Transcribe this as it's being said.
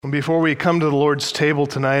Before we come to the Lord's table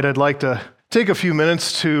tonight, I'd like to take a few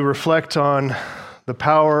minutes to reflect on the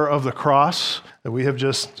power of the cross that we have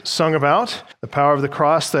just sung about, the power of the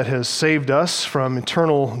cross that has saved us from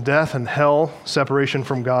eternal death and hell, separation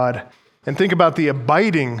from God, and think about the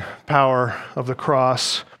abiding power of the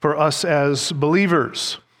cross for us as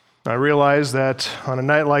believers. I realize that on a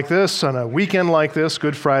night like this, on a weekend like this,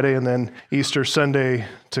 Good Friday and then Easter Sunday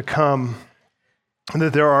to come,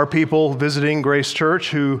 that there are people visiting Grace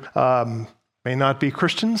Church who may not be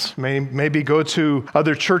Christians, maybe go to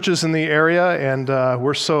other churches in the area, and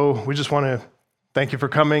we just want to thank you for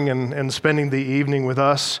coming and spending the evening with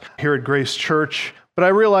us here at Grace Church. But I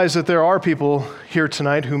realize that there are people here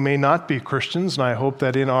tonight who may not be Christians, and I hope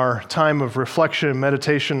that in our time of reflection and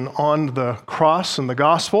meditation on the cross and the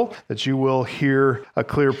gospel, that you will hear a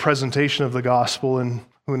clear presentation of the gospel, and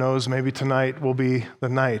who knows, maybe tonight will be the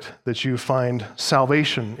night that you find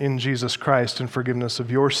salvation in Jesus Christ and forgiveness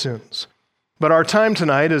of your sins. But our time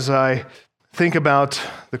tonight, as I think about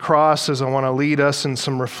the cross, as I want to lead us in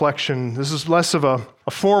some reflection, this is less of a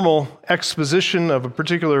formal exposition of a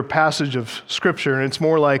particular passage of Scripture, and it's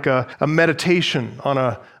more like a meditation on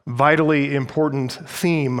a vitally important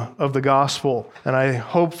theme of the gospel. And I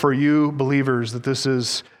hope for you believers that this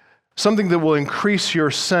is something that will increase your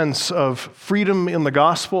sense of freedom in the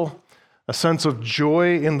gospel, a sense of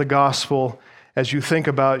joy in the gospel as you think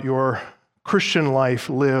about your Christian life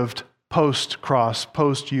lived post-cross,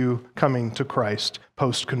 post you coming to Christ,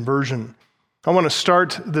 post-conversion. I want to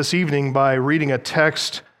start this evening by reading a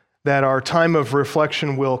text that our time of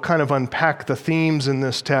reflection will kind of unpack the themes in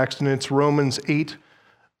this text, and it's Romans 8,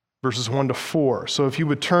 verses 1 to 4. So if you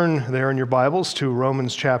would turn there in your Bibles to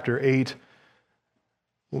Romans chapter 8,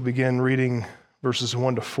 we'll begin reading verses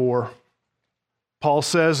 1 to 4. Paul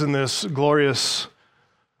says in this glorious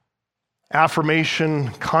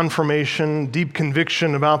affirmation, confirmation, deep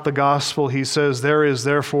conviction about the gospel, he says, "There is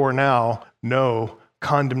therefore now no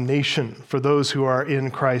condemnation for those who are in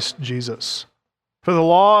Christ Jesus. For the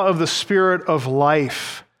law of the Spirit of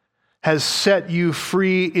life has set you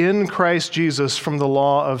free in Christ Jesus from the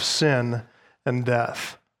law of sin and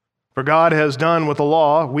death. For God has done what the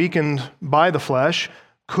law, weakened by the flesh,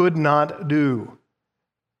 could not do.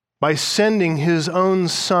 By sending his own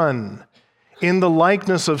Son in the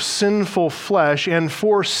likeness of sinful flesh, and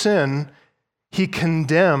for sin, he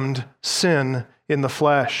condemned sin in the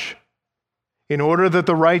flesh, in order that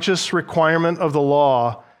the righteous requirement of the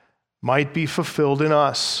law might be fulfilled in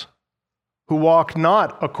us, who walk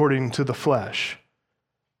not according to the flesh,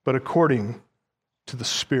 but according to the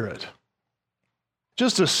Spirit."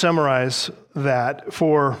 Just to summarize that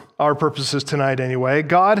for our purposes tonight anyway,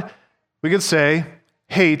 God, we could say,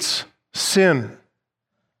 hates sin.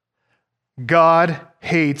 God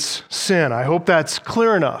hates sin. I hope that's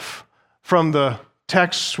clear enough from the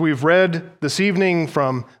texts we've read this evening,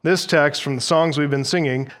 from this text, from the songs we've been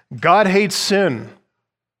singing. God hates sin.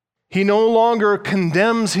 He no longer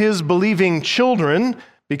condemns his believing children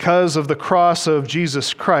because of the cross of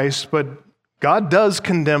Jesus Christ, but God does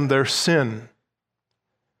condemn their sin,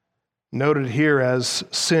 noted here as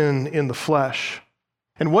sin in the flesh.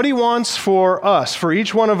 And what he wants for us, for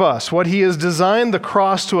each one of us, what he has designed the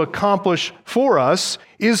cross to accomplish for us,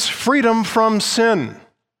 is freedom from sin.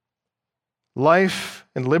 Life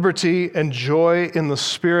and liberty and joy in the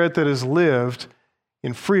Spirit that is lived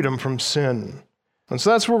in freedom from sin. And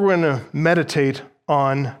so that's what we're going to meditate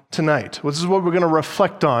on tonight. This is what we're going to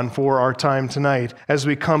reflect on for our time tonight as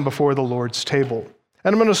we come before the Lord's table.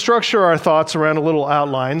 And I'm going to structure our thoughts around a little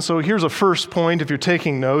outline. So here's a first point if you're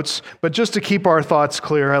taking notes. But just to keep our thoughts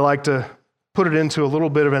clear, I like to put it into a little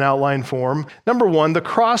bit of an outline form. Number one, the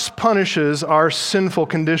cross punishes our sinful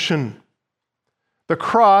condition. The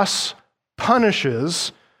cross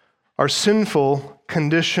punishes our sinful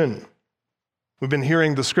condition. We've been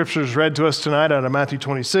hearing the scriptures read to us tonight out of Matthew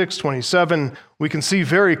 26, 27. We can see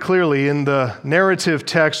very clearly in the narrative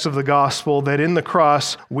text of the gospel that in the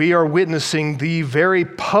cross, we are witnessing the very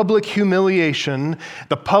public humiliation,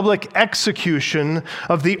 the public execution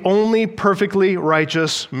of the only perfectly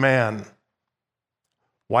righteous man.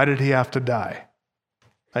 Why did he have to die?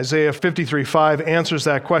 Isaiah 53:5 answers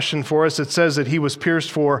that question for us. It says that he was pierced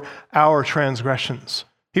for our transgressions.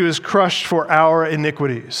 He was crushed for our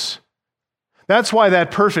iniquities. That's why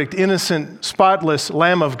that perfect, innocent, spotless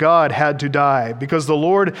Lamb of God had to die, because the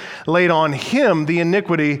Lord laid on him the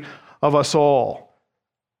iniquity of us all.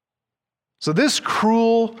 So this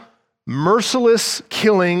cruel, merciless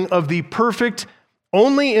killing of the perfect,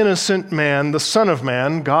 only innocent man, the Son of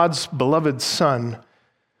Man, God's beloved Son,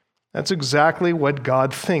 that's exactly what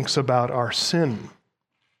God thinks about our sin.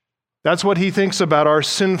 That's what he thinks about our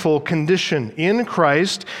sinful condition. In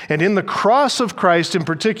Christ, and in the cross of Christ in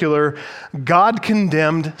particular, God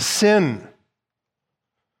condemned sin.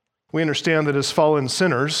 We understand that as fallen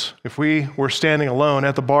sinners, if we were standing alone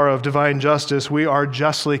at the bar of divine justice, we are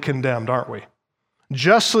justly condemned, aren't we?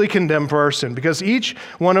 Justly condemned for our sin, because each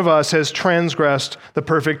one of us has transgressed the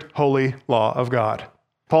perfect holy law of God.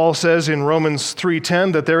 Paul says in Romans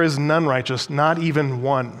 3:10 that there is none righteous, not even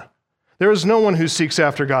one. There is no one who seeks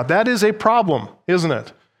after God. That is a problem, isn't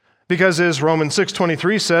it? Because as Romans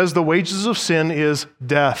 6:23 says, the wages of sin is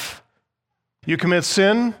death. You commit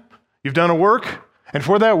sin, you've done a work, and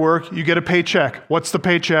for that work, you get a paycheck. What's the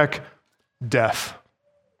paycheck? Death.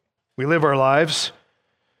 We live our lives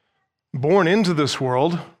born into this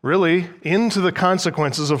world, really into the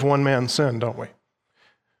consequences of one man's sin, don't we?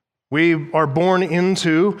 We are born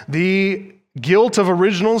into the guilt of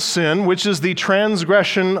original sin, which is the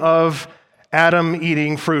transgression of Adam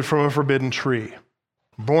eating fruit from a forbidden tree.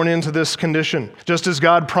 Born into this condition, just as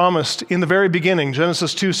God promised in the very beginning,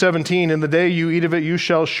 Genesis 2:17, in the day you eat of it, you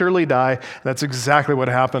shall surely die. That's exactly what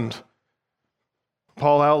happened.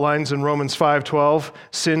 Paul outlines in Romans 5:12,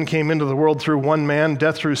 sin came into the world through one man,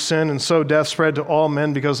 death through sin, and so death spread to all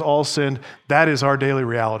men because all sinned. That is our daily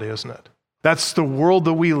reality, isn't it? That's the world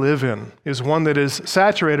that we live in, is one that is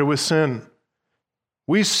saturated with sin.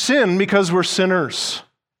 We sin because we're sinners.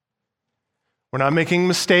 We're not making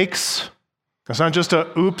mistakes. It's not just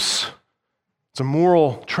a oops. It's a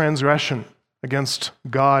moral transgression against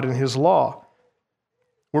God and his law.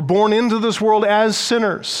 We're born into this world as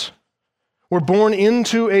sinners. We're born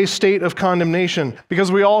into a state of condemnation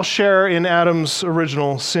because we all share in Adam's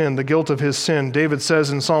original sin, the guilt of his sin. David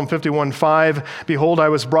says in Psalm 51:5, behold, I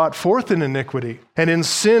was brought forth in iniquity, and in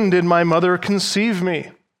sin did my mother conceive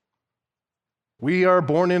me. We are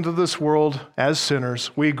born into this world as sinners.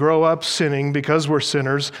 We grow up sinning because we're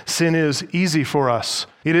sinners. Sin is easy for us.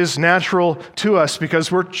 It is natural to us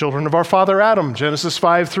because we're children of our father Adam. Genesis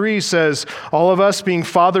 5:3 says, all of us being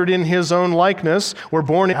fathered in his own likeness, we're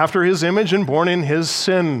born after his image and born in his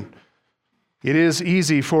sin. It is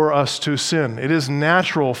easy for us to sin. It is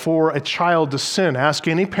natural for a child to sin. Ask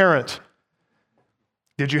any parent,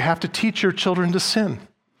 did you have to teach your children to sin?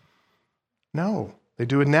 No. They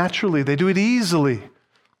do it naturally. They do it easily,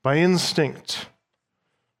 by instinct.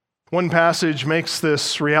 One passage makes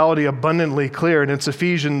this reality abundantly clear, and it's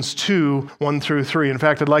Ephesians 2:1-3. In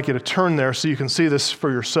fact, I'd like you to turn there so you can see this for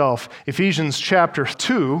yourself. Ephesians chapter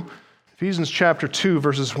 2,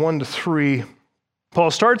 verses 1-3. Paul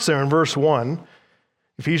starts there in verse 1,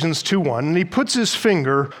 Ephesians 2:1, and he puts his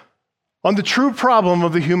finger on the true problem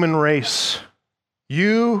of the human race.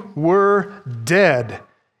 You were dead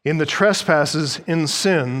in the trespasses and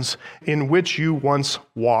sins in which you once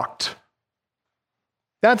walked.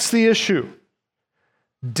 That's the issue.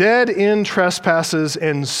 Dead in trespasses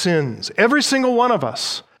and sins. Every single one of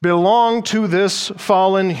us belong to this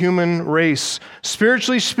fallen human race.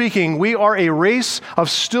 Spiritually speaking, we are a race of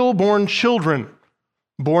stillborn children,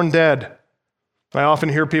 born dead. I often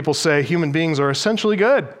hear people say human beings are essentially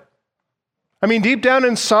good. I mean, deep down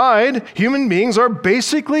inside, human beings are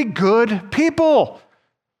basically good people.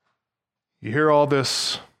 You hear all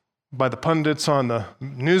this by the pundits on the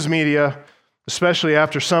news media, especially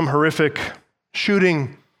after some horrific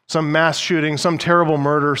shooting, some mass shooting, some terrible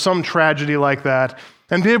murder, some tragedy like that.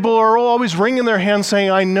 And people are always wringing their hands saying,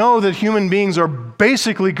 I know that human beings are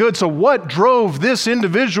basically good, so what drove this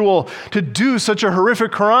individual to do such a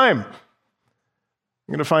horrific crime?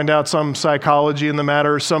 You're going to find out some psychology in the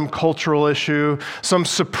matter, some cultural issue, some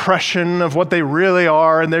suppression of what they really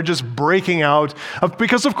are, and they're just breaking out.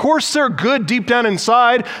 Because of course they're good deep down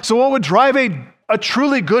inside, so what would drive a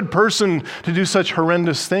truly good person to do such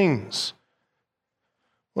horrendous things?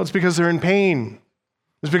 Well, it's because they're in pain.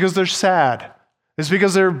 It's because they're sad. It's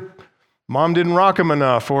because their mom didn't rock them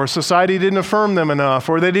enough, or society didn't affirm them enough,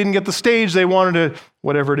 or they didn't get the stage they wanted to,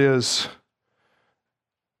 whatever it is.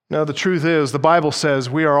 No, the truth is, the Bible says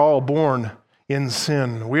we are all born in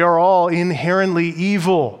sin. We are all inherently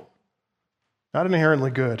evil, not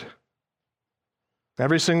inherently good.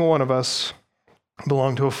 Every single one of us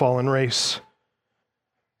belong to a fallen race.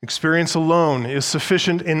 Experience alone is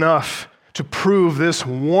sufficient enough to prove this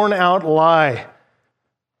worn-out lie,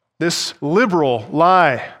 this liberal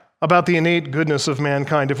lie about the innate goodness of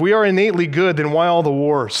mankind. If we are innately good, then why all the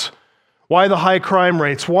wars? Why the high crime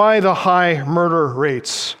rates? Why the high murder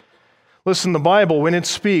rates? Listen, the Bible, when it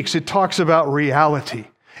speaks, it talks about reality.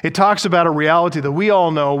 It talks about a reality that we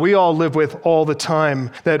all know, we all live with all the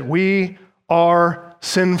time, that we are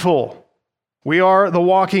sinful. We are the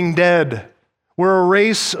walking dead. We're a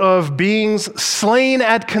race of beings slain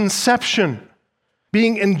at conception.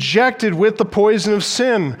 being injected with the poison of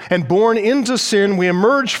sin, and born into sin, we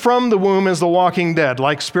emerge from the womb as the walking dead,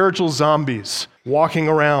 like spiritual zombies, walking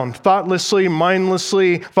around, thoughtlessly,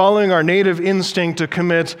 mindlessly, following our native instinct to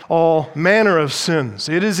commit all manner of sins.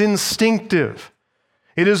 It is instinctive.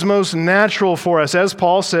 It is most natural for us, as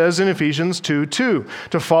Paul says in Ephesians 2:2,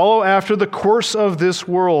 to follow after the course of this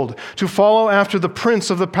world, to follow after the prince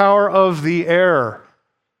of the power of the air.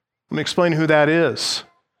 Let me explain who that is.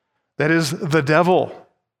 That is the devil.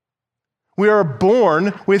 We are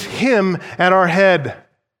born with him at our head.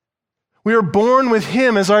 We are born with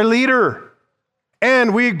him as our leader.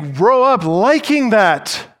 And we grow up liking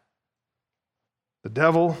that. The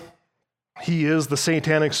devil, he is the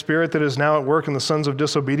satanic spirit that is now at work in the sons of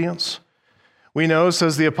disobedience. We know,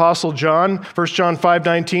 says the Apostle John, 1 John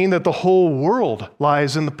 5:19, that the whole world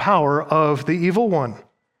lies in the power of the evil one.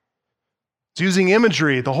 It's using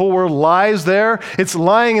imagery. The whole world lies there. It's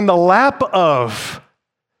lying in the lap of,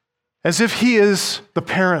 as if he is the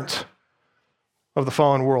parent of the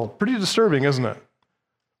fallen world. Pretty disturbing, isn't it?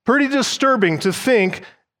 Pretty disturbing to think,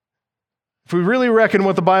 if we really reckon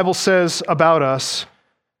what the Bible says about us,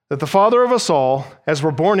 that the father of us all, as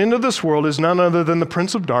we're born into this world, is none other than the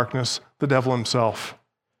prince of darkness, the devil himself.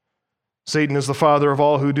 Satan is the father of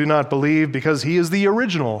all who do not believe because he is the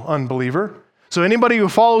original unbeliever. So anybody who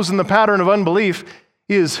follows in the pattern of unbelief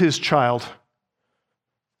is his child.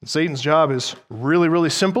 And Satan's job is really, really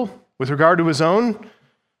simple with regard to his own.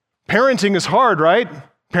 Parenting is hard, right?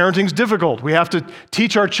 Parenting's difficult. We have to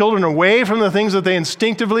teach our children away from the things that they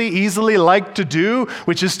instinctively, easily like to do,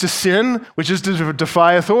 which is to sin, which is to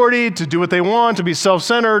defy authority, to do what they want, to be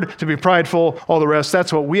self-centered, to be prideful, all the rest.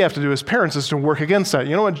 That's what we have to do as parents, is to work against that.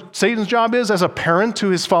 You know what Satan's job is as a parent to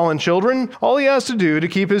his fallen children? All he has to do to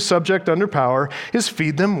keep his subject under power is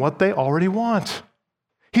feed them what they already want.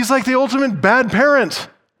 He's like the ultimate bad parent,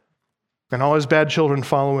 and all his bad children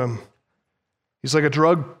follow him. He's like a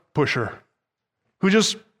drug pusher who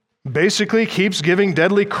just basically keeps giving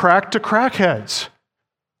deadly crack to crackheads.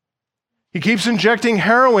 He keeps injecting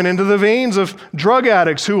heroin into the veins of drug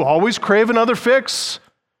addicts who always crave another fix.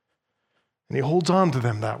 And he holds on to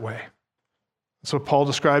them that way. That's what Paul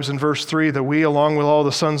describes in verse 3, that we, along with all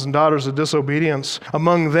the sons and daughters of disobedience,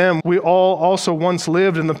 among them, we all also once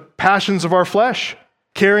lived in the passions of our flesh,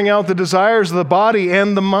 carrying out the desires of the body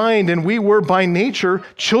and the mind, and we were by nature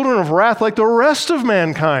children of wrath like the rest of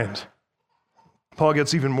mankind. Paul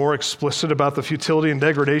gets even more explicit about the futility and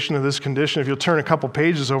degradation of this condition. If you'll turn a couple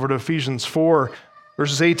pages over to Ephesians 4,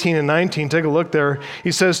 verses 18 and 19, take a look there.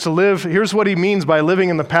 He says to live, here's what he means by living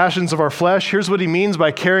in the passions of our flesh. Here's what he means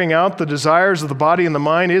by carrying out the desires of the body and the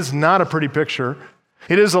mind. It is not a pretty picture.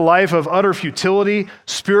 It is a life of utter futility,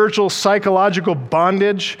 spiritual, psychological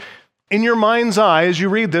bondage. In your mind's eye, as you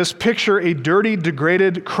read this, picture a dirty,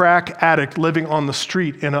 degraded crack addict living on the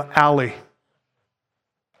street in an alley.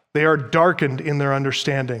 They are darkened in their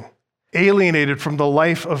understanding, alienated from the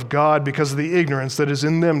life of God because of the ignorance that is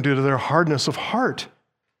in them due to their hardness of heart.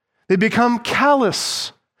 They become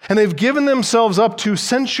callous, and they've given themselves up to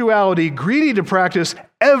sensuality, greedy to practice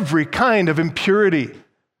every kind of impurity.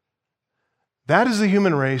 That is the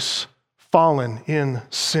human race fallen in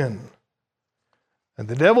sin. And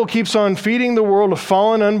the devil keeps on feeding the world of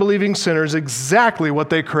fallen, unbelieving sinners exactly what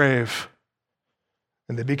they crave.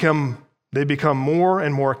 And they become more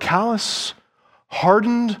and more callous,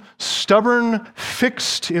 hardened, stubborn,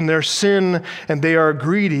 fixed in their sin, and they are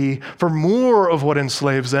greedy for more of what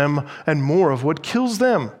enslaves them and more of what kills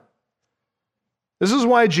them. This is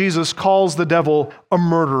why Jesus calls the devil a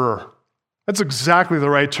murderer. That's exactly the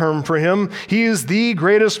right term for him. He is the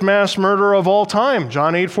greatest mass murderer of all time.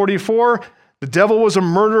 John 8:44, the devil was a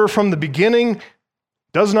murderer from the beginning,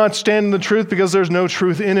 does not stand in the truth because there's no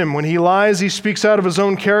truth in him. When he lies, he speaks out of his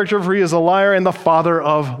own character, for he is a liar and the father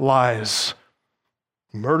of lies.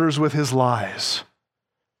 He murders with his lies.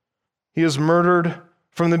 He is murdered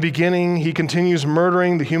from the beginning. He continues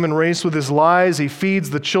murdering the human race with his lies. He feeds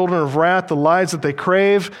the children of wrath the lies that they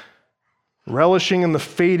crave, relishing in the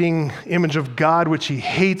fading image of God, which he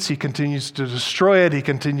hates. He continues to destroy it. He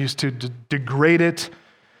continues to degrade it.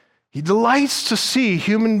 He delights to see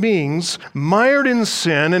human beings mired in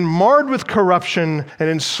sin and marred with corruption and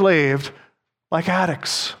enslaved like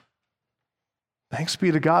addicts. Thanks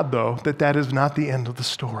be to God, though, that is not the end of the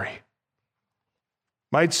story.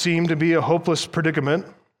 Might seem to be a hopeless predicament,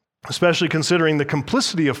 especially considering the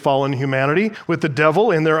complicity of fallen humanity with the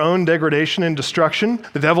devil in their own degradation and destruction.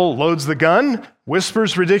 The devil loads the gun,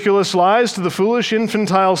 whispers ridiculous lies to the foolish,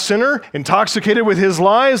 infantile sinner. Intoxicated with his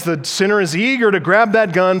lies, the sinner is eager to grab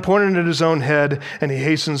that gun, point it at his own head, and he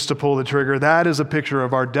hastens to pull the trigger. That is a picture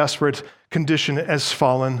of our desperate condition as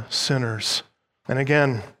fallen sinners. And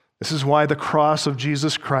again, this is why the cross of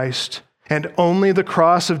Jesus Christ, and only the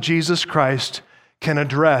cross of Jesus Christ, can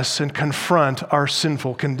address and confront our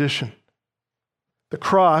sinful condition. The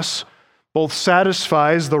cross both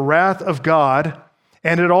satisfies the wrath of God,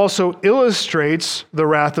 and it also illustrates the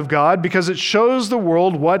wrath of God because it shows the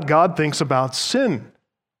world what God thinks about sin.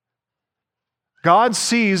 God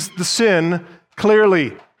sees the sin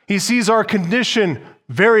clearly. He sees our condition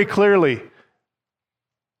very clearly.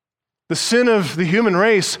 The sin of the human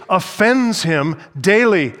race offends him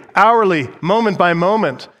daily, hourly, moment by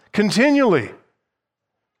moment, continually.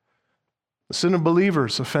 The sin of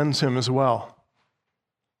believers offends him as well.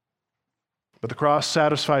 But the cross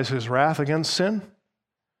satisfies his wrath against sin.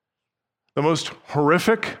 The most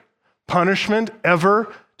horrific punishment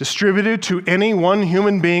ever distributed to any one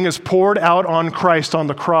human being is poured out on Christ on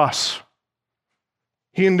the cross.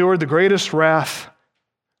 He endured the greatest wrath,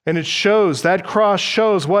 and it shows, that cross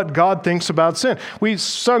shows what God thinks about sin. We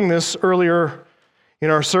sung this earlier in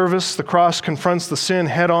our service. The cross confronts the sin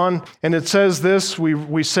head on, and it says this,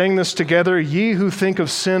 we sang this together, ye who think of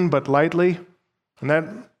sin but lightly, and that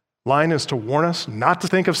line is to warn us not to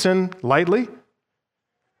think of sin lightly.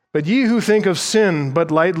 But ye who think of sin but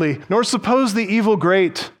lightly, nor suppose the evil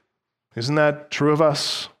great. Isn't that true of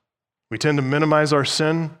us? We tend to minimize our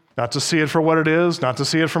sin, not to see it for what it is, not to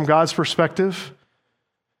see it from God's perspective.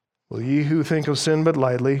 Well, ye who think of sin but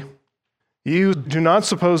lightly, ye who do not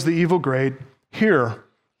suppose the evil great, here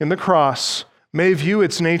in the cross may view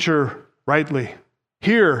its nature rightly.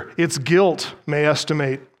 Here its guilt may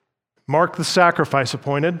estimate. Mark the sacrifice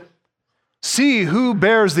appointed. See who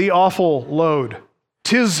bears the awful load.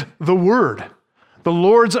 'Tis the Word, the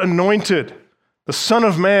Lord's anointed, the Son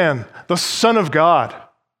of Man, the Son of God.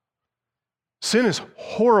 Sin is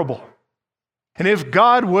horrible. And if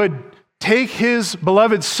God would take his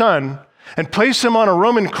beloved Son and place him on a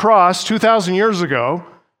Roman cross 2,000 years ago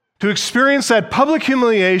to experience that public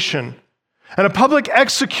humiliation and a public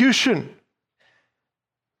execution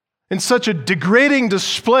in such a degrading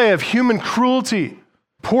display of human cruelty,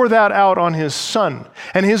 pour that out on his Son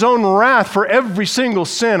and his own wrath for every single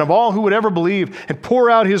sin of all who would ever believe, and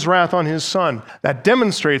pour out his wrath on his Son. That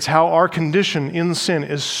demonstrates how our condition in sin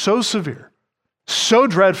is so severe, so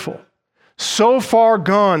dreadful, so far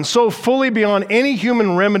gone, so fully beyond any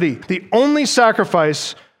human remedy. The only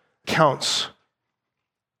sacrifice counts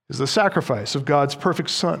is the sacrifice of God's perfect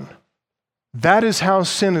Son. That is how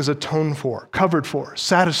sin is atoned for, covered for,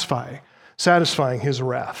 satisfying his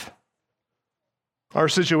wrath. Our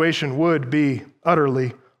situation would be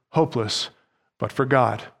utterly hopeless, but for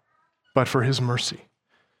God, but for his mercy.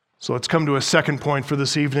 So let's come to a second point for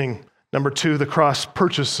this evening. Number 2, the cross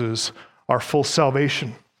purchases our full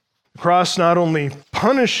salvation. The cross not only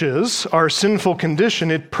punishes our sinful condition,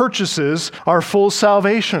 it purchases our full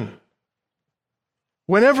salvation.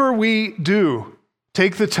 Whenever we do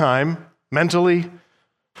take the time mentally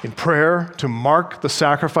in prayer to mark the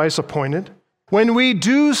sacrifice appointed, when we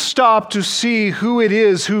do stop to see who it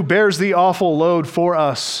is who bears the awful load for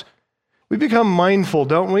us, we become mindful,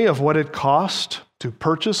 don't we, of what it cost to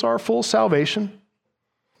purchase our full salvation?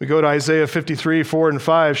 We go to Isaiah 53, 4 and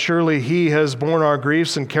 5. Surely he has borne our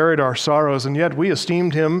griefs and carried our sorrows, and yet we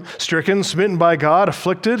esteemed him stricken, smitten by God,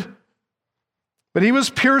 afflicted. But he was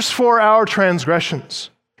pierced for our transgressions.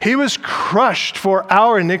 He was crushed for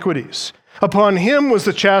our iniquities. Upon him was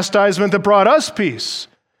the chastisement that brought us peace,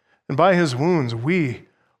 and by his wounds we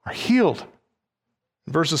are healed.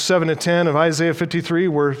 In verses 7 to 10 of Isaiah 53,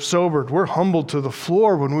 we're sobered, we're humbled to the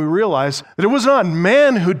floor when we realize that it was not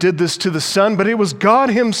man who did this to the Son, but it was God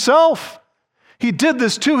himself. He did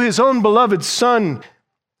this to his own beloved Son. It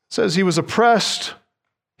says he was oppressed,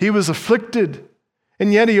 he was afflicted,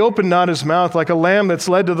 and yet he opened not his mouth. Like a lamb that's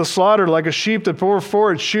led to the slaughter, like a sheep that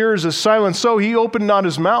before its shears is silent, so he opened not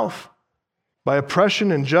his mouth. By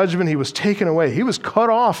oppression and judgment he was taken away. He was cut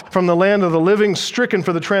off from the land of the living, stricken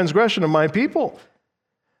for the transgression of my people.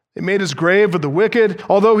 They made his grave with the wicked,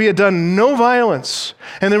 although he had done no violence,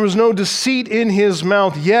 and there was no deceit in his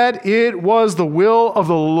mouth, yet it was the will of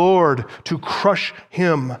the Lord to crush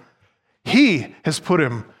him. He has put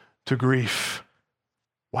him to grief.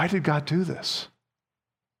 Why did God do this?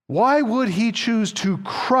 Why would he choose to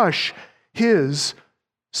crush his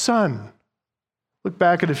Son? Look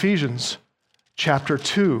back at Ephesians chapter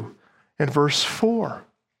 2 and verse 4.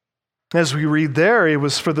 As we read there, it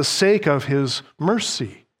was for the sake of his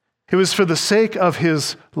mercy. It was for the sake of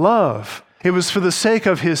his love. It was for the sake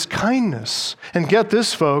of his kindness. And get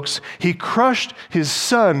this, folks, he crushed his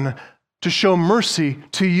Son to show mercy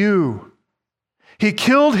to you. He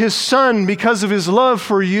killed his Son because of his love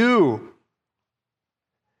for you.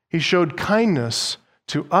 He showed kindness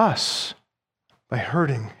to us by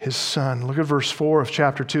hurting his Son. Look at verse 4 of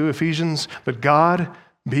chapter 2, Ephesians. But God,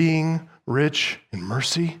 being rich in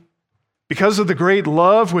mercy, because of the great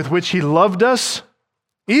love with which he loved us,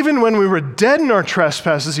 even when we were dead in our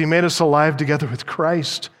trespasses, he made us alive together with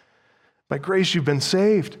Christ. By grace you've been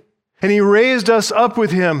saved. And he raised us up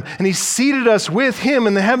with him, and he seated us with him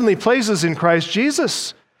in the heavenly places in Christ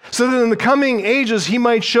Jesus, so that in the coming ages he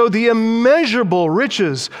might show the immeasurable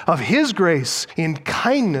riches of his grace in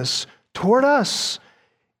kindness toward us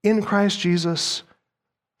in Christ Jesus.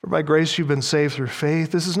 For by grace you've been saved through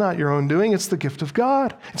faith. This is not your own doing, it's the gift of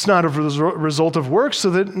God. It's not a result of works, so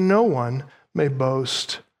that no one may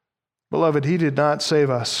boast. Beloved, he did not save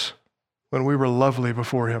us when we were lovely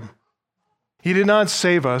before him. He did not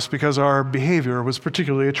save us because our behavior was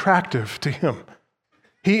particularly attractive to him.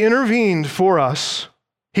 He intervened for us.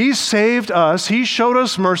 He saved us. He showed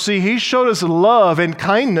us mercy. He showed us love and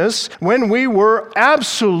kindness when we were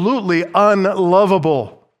absolutely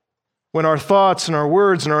unlovable, when our thoughts and our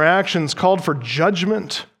words and our actions called for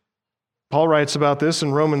judgment. Paul writes about this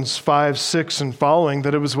in Romans 5, 6 and following,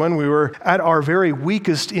 that it was when we were at our very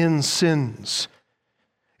weakest in sins.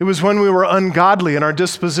 It was when we were ungodly in our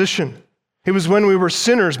disposition. It was when we were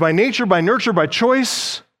sinners by nature, by nurture, by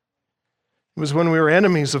choice. It was when we were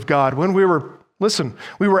enemies of God, when we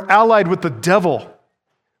were allied with the devil.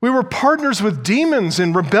 We were partners with demons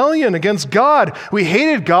in rebellion against God. We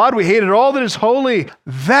hated God. We hated all that is holy.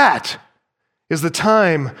 That is the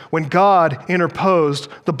time when God interposed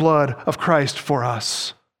the blood of Christ for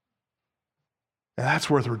us. And that's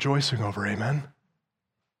worth rejoicing over, amen?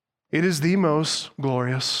 It is the most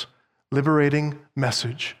glorious, liberating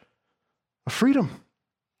message of freedom.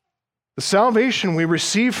 The salvation we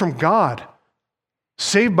receive from God,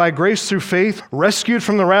 saved by grace through faith, rescued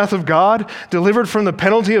from the wrath of God, delivered from the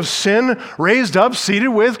penalty of sin, raised up, seated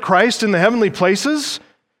with Christ in the heavenly places.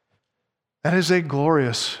 That is a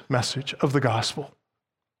glorious message of the gospel.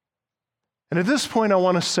 And at this point, I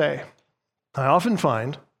want to say, I often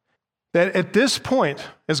find that at this point,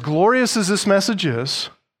 as glorious as this message is,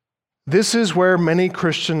 this is where many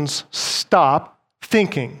Christians stop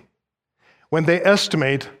thinking when they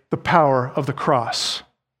estimate the power of the cross.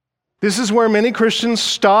 This is where many Christians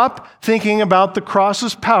stop thinking about the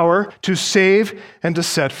cross's power to save and to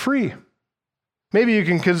set free. Maybe you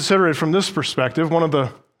can consider it from this perspective. One of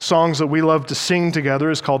the songs that we love to sing together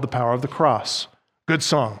is called The Power of the Cross. Good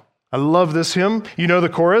song. I love this hymn. You know the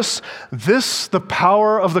chorus. This, the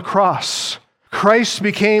power of the cross. Christ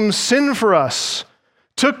became sin for us,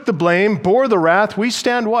 took the blame, bore the wrath. We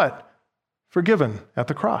stand what? Forgiven at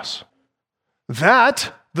the cross.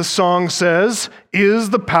 That, the song says, is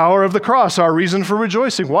the power of the cross, our reason for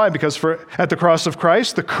rejoicing. Why? Because at the cross of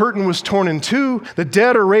Christ, the curtain was torn in two, the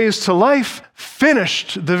dead are raised to life,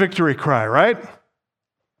 finished, the victory cry, right?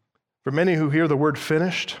 For many who hear the word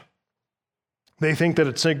finished, they think that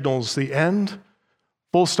it signals the end,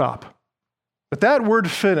 full stop. But that word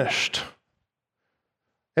finished,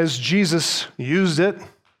 as Jesus used it,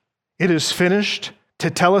 it is finished,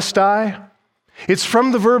 tetelestai. It's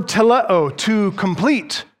from the verb teleo, to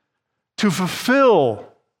complete, to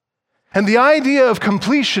fulfill. And the idea of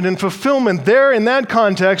completion and fulfillment there in that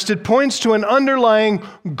context, it points to an underlying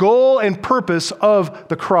goal and purpose of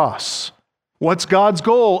the cross. What's God's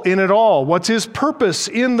goal in it all? What's his purpose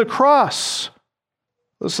in the cross?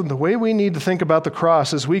 Listen, the way we need to think about the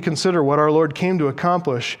cross as we consider what our Lord came to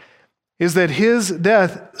accomplish is that his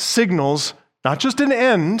death signals not just an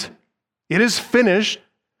end, it is finished,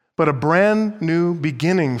 but a brand new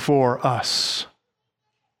beginning for us.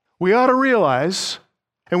 We ought to realize,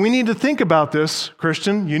 and we need to think about this,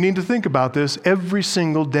 Christian, you need to think about this every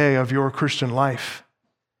single day of your Christian life.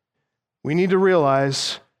 We need to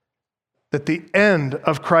realize that the end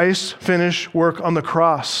of Christ's finished work on the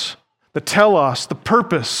cross, the telos, the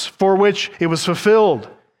purpose for which it was fulfilled,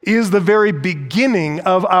 is the very beginning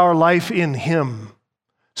of our life in him.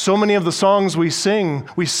 So many of the songs we sing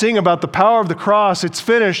about the power of the cross. It's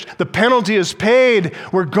finished. The penalty is paid.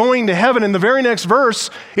 We're going to heaven. In the very next verse,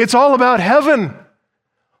 it's all about heaven.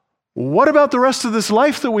 What about the rest of this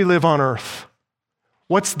life that we live on earth?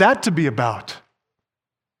 What's that to be about?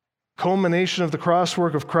 Culmination of the cross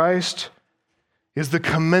work of Christ is the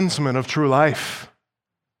commencement of true life,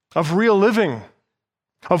 of real living,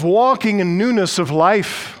 of walking in newness of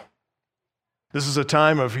life. This is a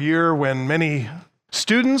time of year when many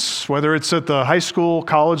students, whether it's at the high school,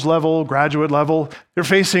 college level, graduate level, they're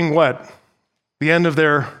facing what? The end of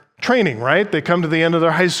their training, right? They come to the end of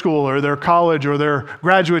their high school or their college or their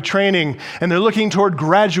graduate training, and they're looking toward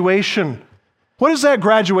graduation. What is that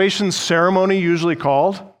graduation ceremony usually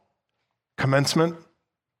called? Commencement.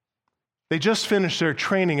 They just finished their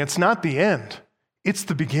training. It's not the end. It's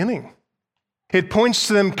the beginning. It points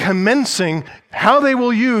to them commencing how they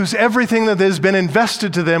will use everything that has been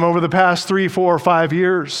invested to them over the past 3, 4, 5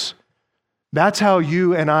 years. That's how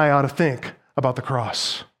you and I ought to think about the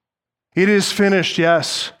cross. It is finished,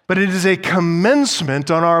 yes, but it is a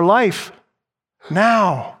commencement on our life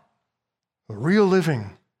now. A real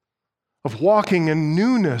living of walking in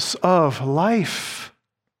newness of life.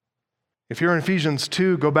 If you're in Ephesians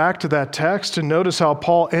 2, go back to that text and notice how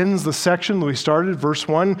Paul ends the section that we started, verse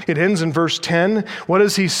 1. It ends in verse 10. What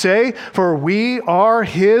does he say? For we are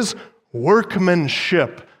his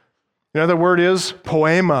workmanship. You know, the word is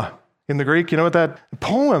poema in the Greek. You know what that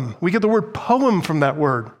poem? We get the word poem from that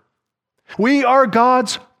word. We are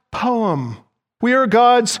God's poem. We are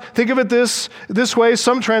God's, think of it this way,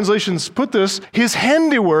 some translations put this, his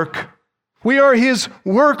handiwork. We are his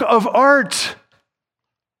work of art.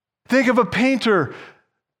 Think of a painter,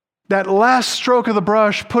 that last stroke of the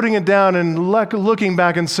brush, putting it down and looking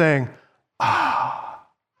back and saying, I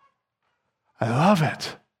love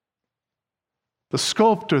it. The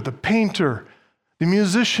sculptor, the painter, the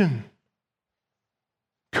musician,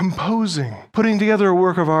 composing, putting together a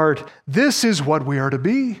work of art. This is what we are to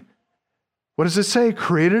be. What does it say?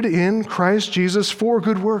 Created in Christ Jesus for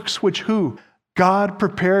good works, which who? God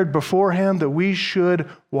prepared beforehand that we should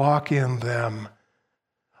walk in them.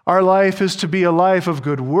 Our life is to be a life of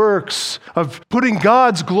good works, of putting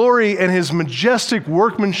God's glory and his majestic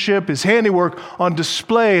workmanship, his handiwork on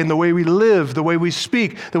display in the way we live, the way we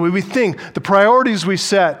speak, the way we think, the priorities we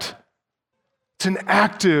set. It's an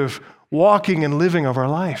active walking and living of our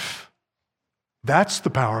life. That's the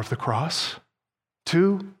power of the cross,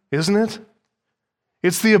 too, isn't it?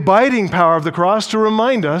 It's the abiding power of the cross to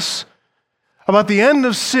remind us about the end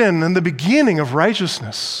of sin and the beginning of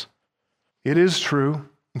righteousness. It is true,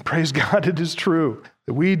 and praise God, it is true,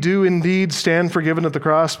 that we do indeed stand forgiven at the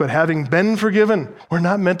cross, but having been forgiven, we're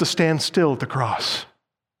not meant to stand still at the cross.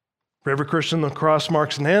 For every Christian, the cross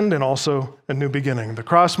marks an end and also a new beginning. The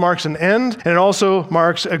cross marks an end, and it also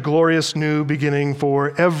marks a glorious new beginning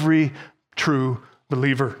for every true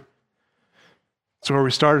believer. That's where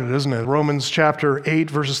we started, isn't it? Romans chapter 8,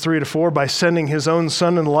 verses 3 to 4, by sending his own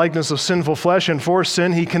son in the likeness of sinful flesh, and for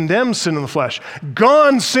sin, he condemns sin in the flesh.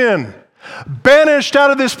 Gone sin, banished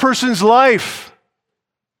out of this person's life,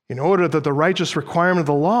 in order that the righteous requirement of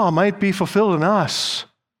the law might be fulfilled in us,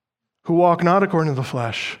 who walk not according to the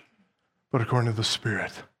flesh, but according to the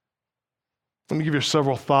Spirit. Let me give you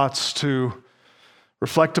several thoughts to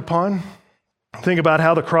reflect upon. Think about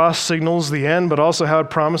how the cross signals the end, but also how it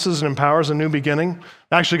promises and empowers a new beginning.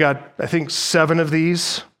 I actually got, 7 of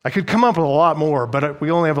these. I could come up with a lot more, but we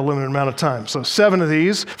only have a limited amount of time. So 7 of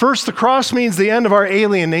these. First, the cross means the end of our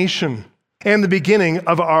alienation and the beginning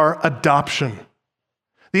of our adoption.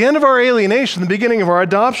 The end of our alienation, the beginning of our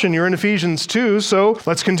adoption. You're in Ephesians 2, so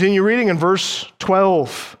let's continue reading in verse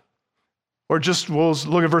 12. Or we'll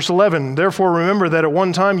look at verse 11. Therefore, remember that at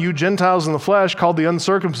one time you Gentiles in the flesh, called the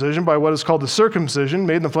uncircumcision by what is called the circumcision,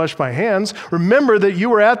 made in the flesh by hands, remember that you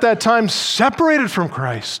were at that time separated from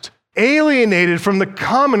Christ, alienated from the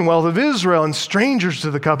commonwealth of Israel, and strangers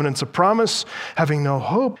to the covenants of promise, having no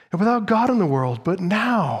hope, and without God in the world. But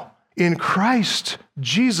now, in Christ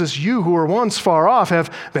Jesus, you who were once far off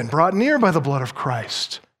have been brought near by the blood of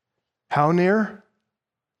Christ. How near?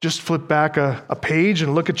 Just flip back a page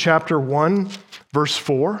and look at chapter 1, verse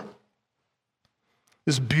 4.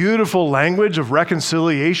 This beautiful language of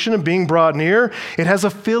reconciliation and being brought near, it has a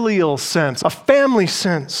filial sense, a family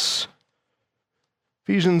sense.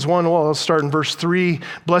 Ephesians 1, let's start in verse 3.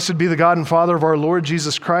 Blessed be the God and Father of our Lord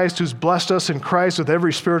Jesus Christ, who's blessed us in Christ with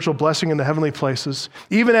every spiritual blessing in the heavenly places,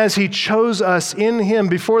 even as he chose us in him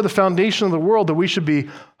before the foundation of the world, that we should be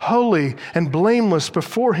holy and blameless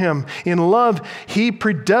before him. In love, he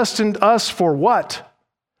predestined us for what?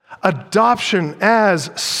 Adoption as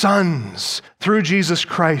sons through Jesus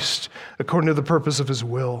Christ, according to the purpose of his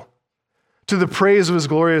will, to the praise of his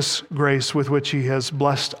glorious grace with which he has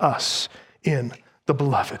blessed us in the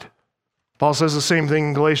beloved. Paul says the same thing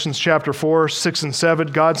in Galatians chapter 4, 6 and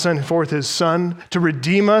 7. God sent forth his Son to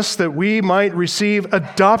redeem us that we might receive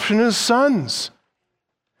adoption as sons.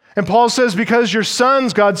 And Paul says, because you're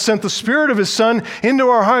sons, God sent the Spirit of his Son into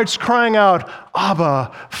our hearts, crying out,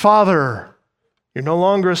 Abba, Father. You're no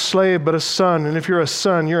longer a slave, but a son. And if you're a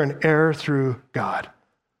son, you're an heir through God.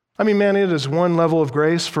 I mean, man, it is one level of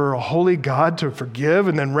grace for a holy God to forgive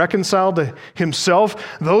and then reconcile to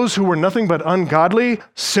himself those who were nothing but ungodly,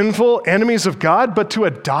 sinful enemies of God, but to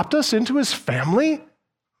adopt us into his family,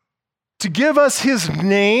 to give us his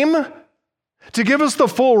name, to give us the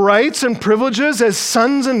full rights and privileges as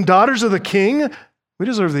sons and daughters of the King. We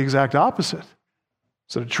deserve the exact opposite.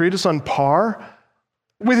 So to treat us on par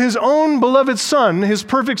with his own beloved Son, his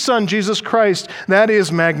perfect Son, Jesus Christ. That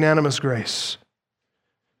is magnanimous grace.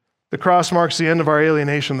 The cross marks the end of our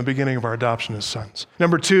alienation, the beginning of our adoption as sons.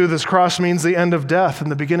 Number two, this cross means the end of death and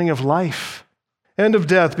the beginning of life. End of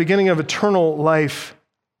death, beginning of eternal life.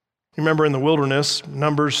 You remember in the wilderness,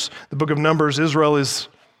 Numbers, the book of Numbers, Israel is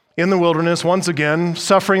in the wilderness once again,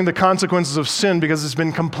 suffering the consequences of sin because it's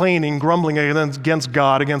been complaining, grumbling against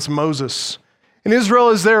God, against Moses. And Israel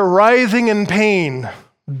is there writhing in pain,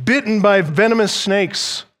 bitten by venomous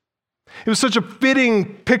snakes. It was such a fitting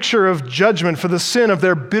picture of judgment for the sin of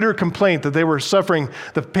their bitter complaint that they were suffering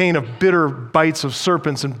the pain of bitter bites of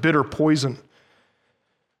serpents and bitter poison.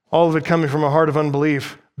 All of it coming from a heart of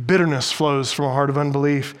unbelief. Bitterness flows from a heart of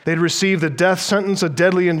unbelief. They'd received a death sentence, a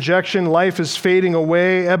deadly injection. Life is fading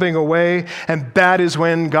away, ebbing away, and that is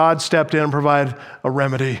when God stepped in and provided a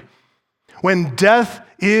remedy. When death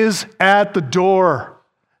is at the door,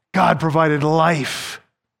 God provided life.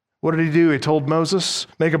 What did he do? He told Moses,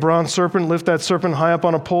 make a bronze serpent, lift that serpent high up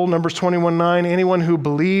on a pole. Numbers 21:9. Anyone who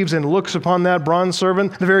believes and looks upon that bronze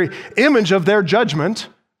serpent, the very image of their judgment,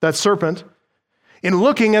 that serpent, in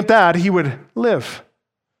looking at that, he would live.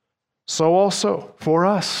 So also for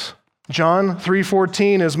us. John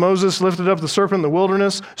 3:14, as Moses lifted up the serpent in the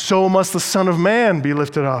wilderness, so must the Son of Man be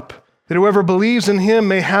lifted up, that whoever believes in him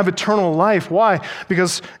may have eternal life. Why?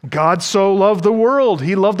 Because God so loved the world.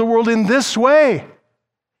 He loved the world in this way.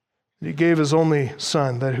 He gave his only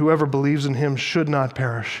Son, that whoever believes in him should not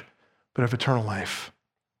perish, but have eternal life.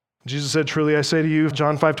 Jesus said, truly I say to you,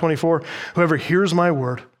 John 5:24, whoever hears my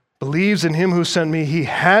word, believes in him who sent me, he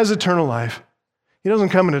has eternal life. He doesn't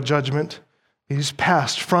come into judgment. He's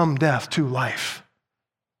passed from death to life.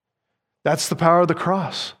 That's the power of the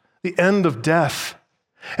cross, the end of death.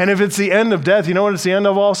 And if it's the end of death, you know what it's the end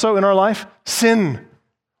of also in our life? Sin.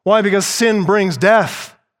 Why? Because sin brings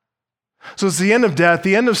death. So it's the end of death,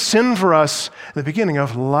 the end of sin for us, and the beginning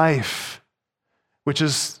of life, which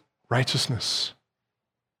is righteousness.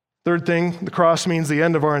 Third thing, the cross means the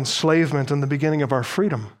end of our enslavement and the beginning of our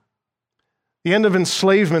freedom. The end of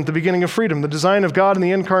enslavement, the beginning of freedom. The design of God and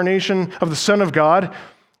the incarnation of the Son of God,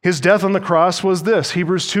 his death on the cross was this,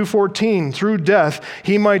 Hebrews 2:14, through death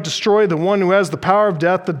he might destroy the one who has the power of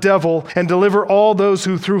death, the devil, and deliver all those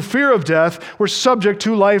who through fear of death were subject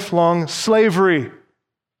to lifelong slavery.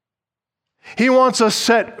 He wants us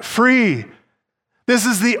set free. This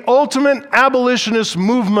is the ultimate abolitionist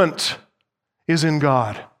movement, is in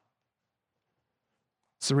God.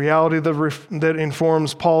 It's the reality that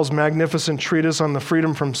informs Paul's magnificent treatise on the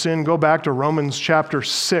freedom from sin. Go back to Romans chapter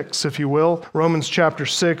 6, if you will. Romans chapter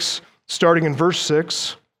 6, starting in verse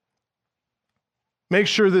 6. Make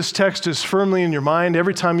sure this text is firmly in your mind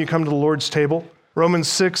every time you come to the Lord's table. Romans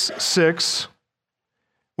 6:6.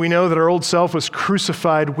 We know that our old self was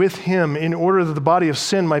crucified with him in order that the body of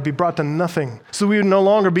sin might be brought to nothing, so we would no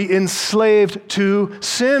longer be enslaved to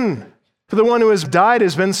sin. For the one who has died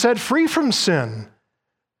has been set free from sin.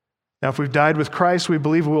 Now, if we've died with Christ, we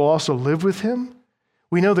believe we will also live with him.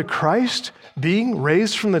 We know that Christ, being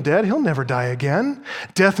raised from the dead, he'll never die again.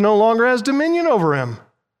 Death no longer has dominion over him.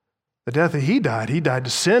 The death that he died to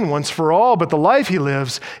sin once for all, but the life he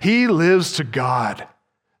lives to God.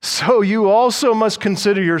 So you also must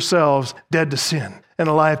consider yourselves dead to sin and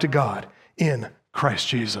alive to God in Christ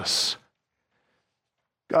Jesus.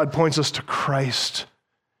 God points us to Christ.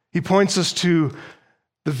 He points us to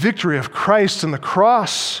the victory of Christ and the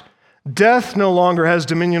cross. Death no longer has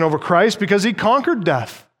dominion over Christ because he conquered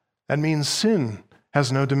death. That means sin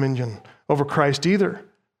has no dominion over Christ either.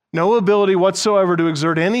 No ability whatsoever to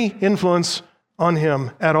exert any influence on him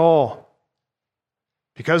at all.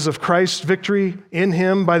 Because of Christ's victory in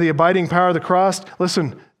him by the abiding power of the cross,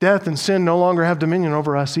 listen, death and sin no longer have dominion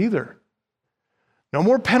over us either. No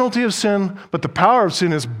more penalty of sin, but the power of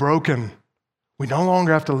sin is broken. We no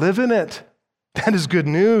longer have to live in it. That is good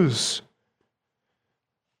news.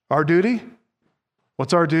 Our duty?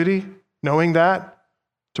 What's our duty? Knowing that?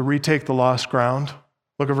 To retake the lost ground.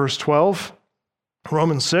 Look at verse 12.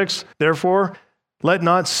 Romans 6, therefore, let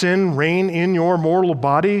not sin reign in your mortal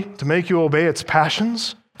body to make you obey its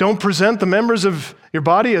passions. Don't present the members of your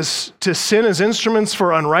body to sin as instruments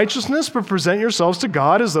for unrighteousness, but present yourselves to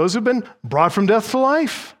God as those who've been brought from death to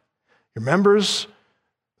life. Your members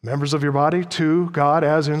of your body to God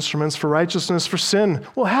as instruments for righteousness, for sin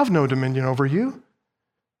will have no dominion over you.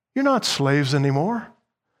 You're not slaves anymore.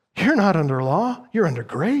 You're not under law. You're under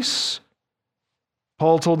grace.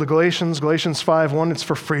 Paul told the Galatians 5:1, it's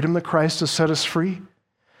for freedom that Christ has set us free.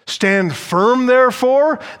 Stand firm,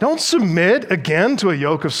 therefore. Don't submit again to a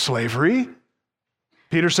yoke of slavery.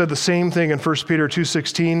 Peter said the same thing in 1 Peter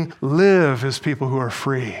 2:16, live as people who are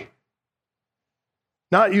free.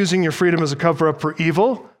 not using your freedom as a cover-up for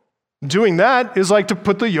evil. Doing that is like to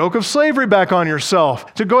put the yoke of slavery back on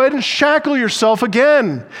yourself, to go ahead and shackle yourself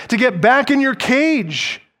again, to get back in your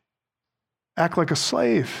cage. Act like a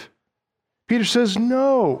slave. Peter says,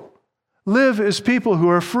 no. Live as people who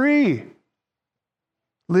are free.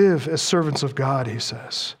 Live as servants of God, he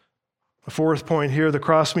says. The fourth point here, the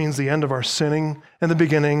cross means the end of our sinning and the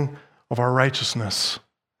beginning of our righteousness.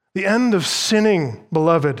 The end of sinning,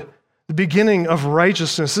 beloved, the beginning of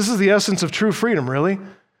righteousness. This is the essence of true freedom, really.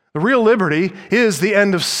 The real liberty is the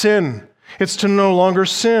end of sin. It's to no longer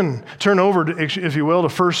sin. Turn over, if you will, to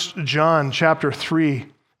 1 John chapter 3.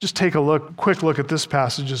 Just take a quick look at this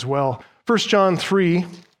passage as well. 1 John 3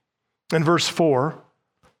 and verse 4.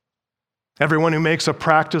 Everyone who makes a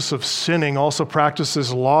practice of sinning also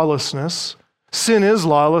practices lawlessness. Sin is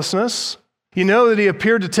lawlessness. You know that he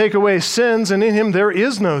appeared to take away sins, and in him there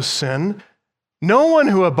is no sin. No one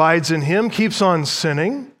who abides in him keeps on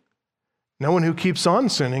sinning. No one who keeps on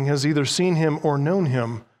sinning has either seen him or known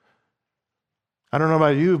him. I don't know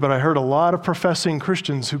about you, but I heard a lot of professing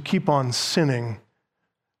Christians who keep on sinning.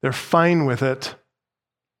 They're fine with it.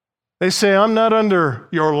 They say, I'm not under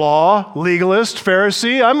your law, legalist,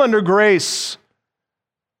 Pharisee. I'm under grace.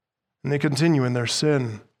 And they continue in their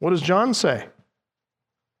sin. What does John say?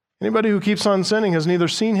 Anybody who keeps on sinning has neither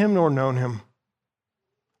seen him nor known him.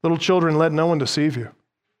 Little children, let no one deceive you.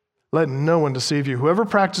 Let no one deceive you. Whoever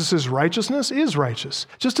practices righteousness is righteous,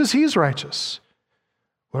 just as he's righteous.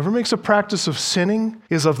 Whoever makes a practice of sinning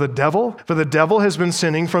is of the devil, for the devil has been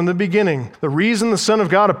sinning from the beginning. The reason the Son of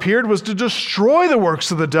God appeared was to destroy the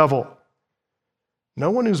works of the devil. No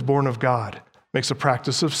one who's born of God makes a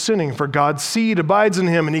practice of sinning, for God's seed abides in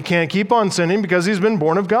him, and he can't keep on sinning because he's been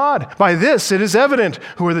born of God. By this it is evident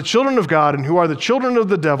who are the children of God and who are the children of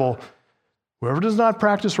the devil. Whoever does not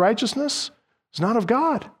practice righteousness is not of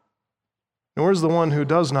God, nor is the one who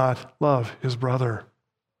does not love his brother.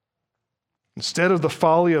 Instead of the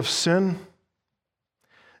folly of sin,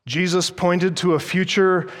 Jesus pointed to a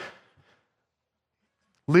future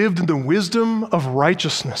lived in the wisdom of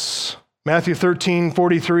righteousness. Matthew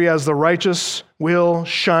 13:43, as the righteous will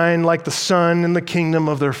shine like the sun in the kingdom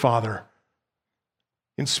of their Father.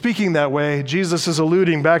 In speaking that way, Jesus is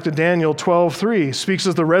alluding back to Daniel 12:3, speaks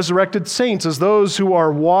of the resurrected saints as those who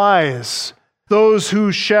are wise, those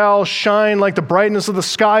who shall shine like the brightness of the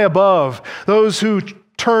sky above, those who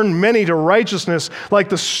turn many to righteousness like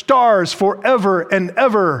the stars forever and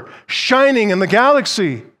ever shining in the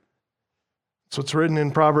galaxy. That's what's written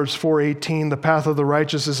in Proverbs 4:18, the path of the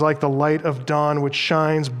righteous is like the light of dawn, which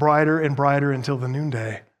shines brighter and brighter until the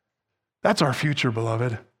noonday. That's our future,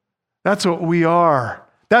 beloved. That's what we are.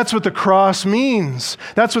 That's what the cross means.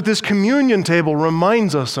 That's what this communion table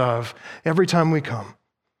reminds us of every time we come.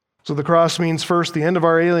 So the cross means first, the end of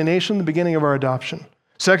our alienation, the beginning of our adoption.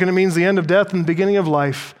 Second, it means the end of death and the beginning of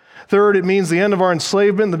life. Third, it means the end of our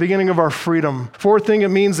enslavement and the beginning of our freedom. Fourth thing, it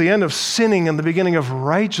means the end of sinning and the beginning of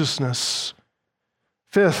righteousness.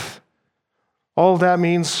 Fifth, all of that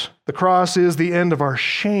means the cross is the end of our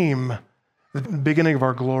shame, the beginning of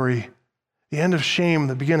our glory. The end of shame,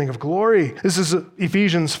 the beginning of glory. This is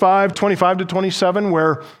Ephesians 5:25-27,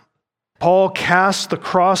 where Paul casts the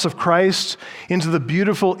cross of Christ into the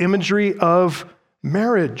beautiful imagery of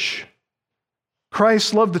marriage.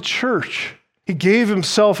 Christ loved the church. He gave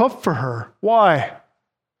himself up for her. Why?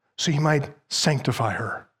 So he might sanctify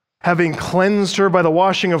her, having cleansed her by the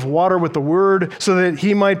washing of water with the word, so that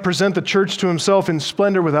he might present the church to himself in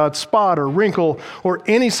splendor without spot or wrinkle or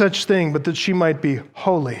any such thing, but that she might be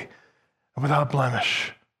holy and without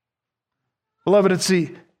blemish. Beloved, it's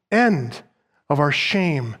the end of our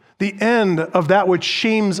shame, the end of that which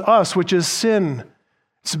shames us, which is sin.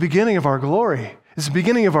 It's the beginning of our glory. It's the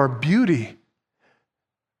beginning of our beauty.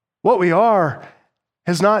 What we are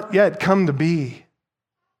has not yet come to be.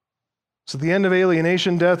 So the end of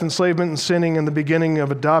alienation, death, enslavement, and sinning, and the beginning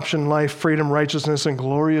of adoption, life, freedom, righteousness, and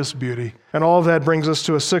glorious beauty. And all of that brings us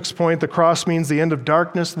to a sixth point. The cross means the end of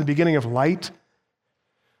darkness and the beginning of light.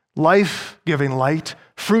 Life-giving light,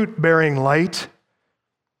 fruit-bearing light.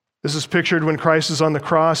 This is pictured when Christ is on the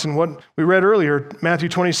cross, and what we read earlier, Matthew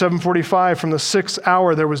 27:45, from the 6th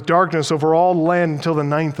hour there was darkness over all the land until the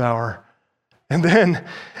 9th hour. And then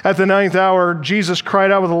at the 9th hour, Jesus cried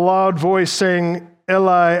out with a loud voice saying,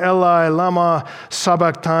 Eli, Eli, lama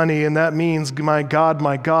sabachthani, and that means, my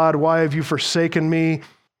God, why have you forsaken me?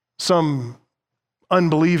 Some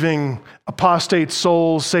unbelieving, apostate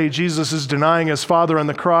souls say Jesus is denying his Father on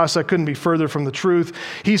the cross. That couldn't be further from the truth.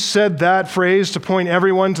 He said that phrase to point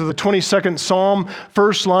everyone to the 22nd Psalm,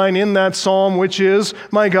 first line in that psalm, which is,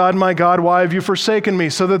 my God, why have you forsaken me?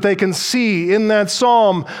 So that they can see in that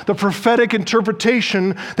psalm the prophetic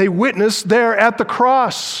interpretation they witnessed there at the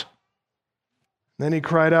cross. Then he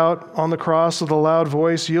cried out on the cross with a loud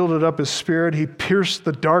voice, yielded up his spirit. He pierced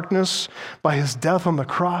the darkness by his death on the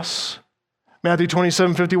cross. Matthew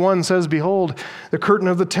 27:51 says, behold, the curtain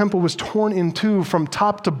of the temple was torn in two from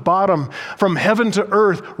top to bottom, from heaven to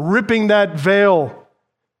earth, ripping that veil.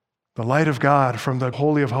 The light of God from the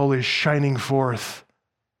Holy of Holies shining forth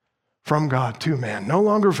from God to man, no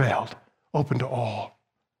longer veiled, open to all.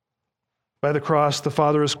 By the cross, the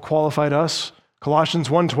Father has qualified us, Colossians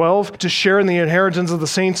 1:12, to share in the inheritance of the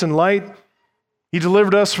saints in light. He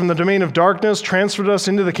delivered us from the domain of darkness, transferred us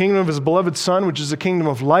into the kingdom of his beloved Son, which is a kingdom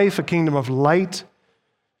of life, a kingdom of light.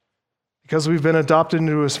 Because we've been adopted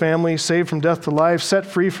into his family, saved from death to life, set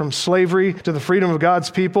free from slavery to the freedom of God's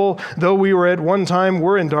people. Though we were at one time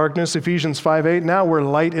were in darkness, Ephesians 5:8, now we're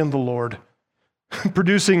light in the Lord,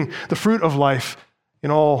 producing the fruit of life in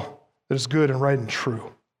all that is good and right and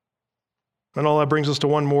true. And all that brings us to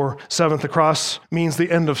one more. Seventh, the cross means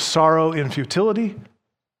the end of sorrow in futility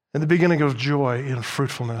and the beginning of joy in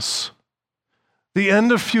fruitfulness. The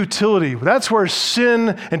end of futility, that's where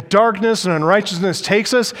sin and darkness and unrighteousness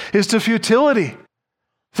takes us, is to futility.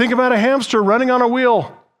 Think about a hamster running on a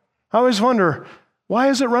wheel. I always wonder, why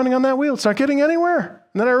is it running on that wheel? It's not getting anywhere.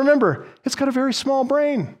 And then I remember, it's got a very small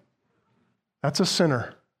brain. That's a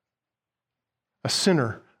sinner. A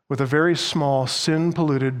sinner with a very small,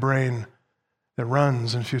 sin-polluted brain that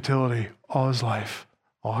runs in futility all his life,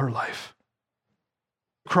 all her life.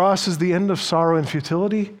 The cross is the end of sorrow and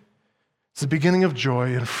futility. It's the beginning of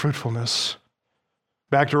joy and fruitfulness.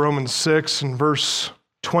 Back to Romans 6 and verse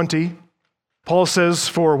 20, Paul says,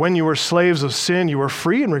 for when you were slaves of sin, you were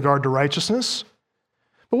free in regard to righteousness.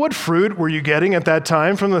 But what fruit were you getting at that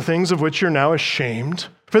time from the things of which you're now ashamed?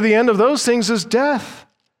 For the end of those things is death.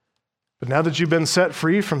 But now that you've been set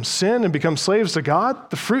free from sin and become slaves to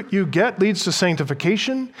God, the fruit you get leads to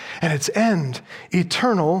sanctification, and its end,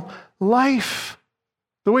 eternal life.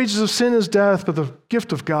 The wages of sin is death, but the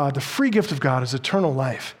gift of God, the free gift of God, is eternal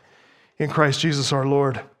life in Christ Jesus our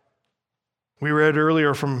Lord. We read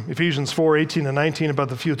earlier from Ephesians 4:18 and 19 about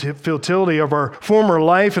the futility of our former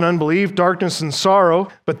life in unbelief, darkness, and sorrow.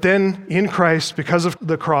 But then in Christ, because of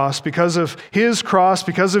the cross, because of his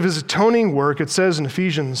atoning work, it says in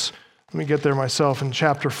Ephesians, let me get there myself, in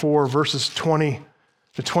chapter 4, verses 20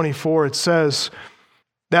 to 24, it says,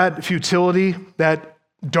 that futility, that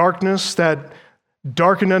darkness, that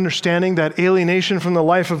darkened understanding, that alienation from the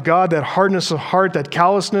life of God, that hardness of heart, that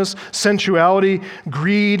callousness, sensuality,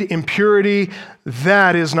 greed, impurity,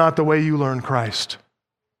 that is not the way you learn Christ.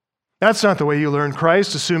 That's not the way you learn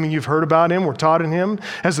Christ, assuming you've heard about him, were taught in him,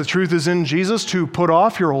 as the truth is in Jesus, to put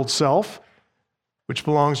off your old self, which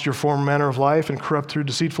belongs to your former manner of life and corrupt through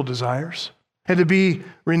deceitful desires, and to be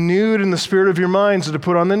renewed in the spirit of your minds, and to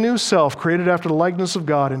put on the new self, created after the likeness of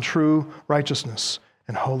God in true righteousness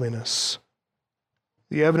and holiness.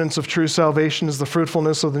 The evidence of true salvation is the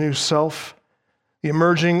fruitfulness of the new self, the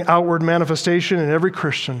emerging outward manifestation in every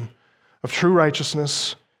Christian of true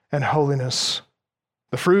righteousness and holiness.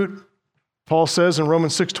 The fruit, Paul says in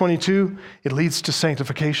Romans 6:22, it leads to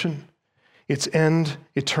sanctification. Its end,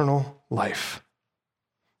 eternal life.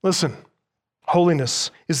 Listen,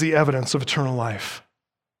 holiness is the evidence of eternal life.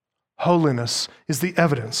 Holiness is the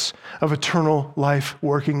evidence of eternal life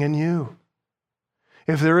working in you.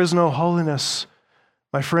 If there is no holiness,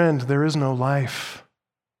 my friend, there is no life.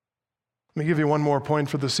 Let me give you one more point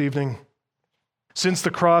for this evening. Since the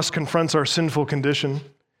cross confronts our sinful condition,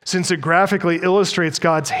 since it graphically illustrates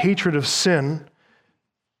God's hatred of sin,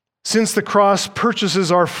 since the cross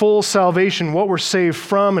purchases our full salvation, what we're saved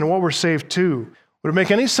from and what we're saved to, would it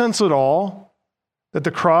make any sense at all that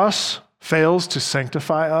the cross fails to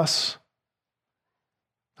sanctify us?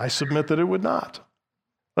 I submit that it would not.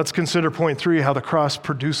 Let's consider point 3, how the cross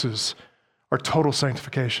produces our total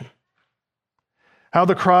sanctification. How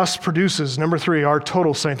the cross produces, number 3, our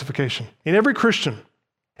total sanctification. In every Christian,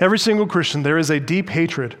 every single Christian, there is a deep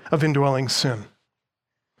hatred of indwelling sin.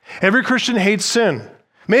 Every Christian hates sin.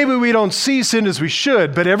 Maybe we don't see sin as we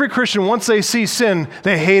should, but every Christian, once they see sin,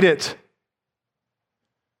 they hate it.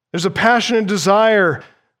 There's a passionate desire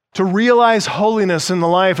to realize holiness in the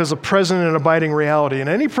life as a present and abiding reality. And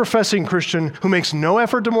any professing Christian who makes no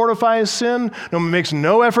effort to mortify his sin, makes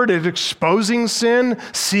no effort at exposing sin,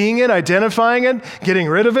 seeing it, identifying it, getting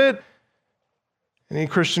rid of it, Any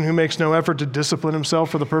Christian who makes no effort to discipline himself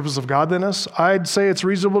for the purpose of godliness, I'd say it's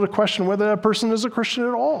reasonable to question whether that person is a Christian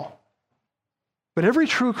at all. But every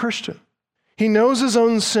true Christian, he knows his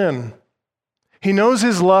own sin. He knows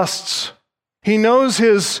his lusts. He knows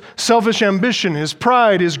his selfish ambition, his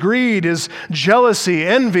pride, his greed, his jealousy,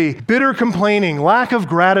 envy, bitter complaining, lack of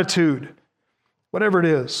gratitude, whatever it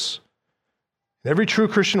is. Every true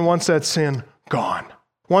Christian wants that sin gone,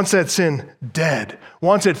 wants that sin dead,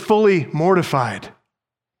 wants it fully mortified.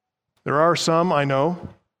 There are some, I know,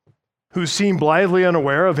 who seem blithely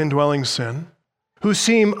unaware of indwelling sin, who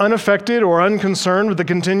seem unaffected or unconcerned with the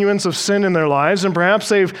continuance of sin in their lives, and perhaps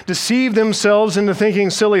they've deceived themselves into thinking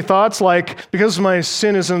silly thoughts like, because my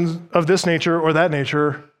sin isn't of this nature or that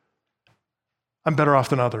nature, I'm better off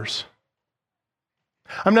than others.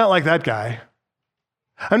 I'm not like that guy.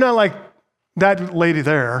 I'm not like that lady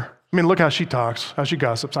there. I mean, look how she talks, how she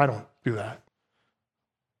gossips. I don't do that.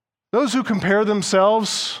 Those who compare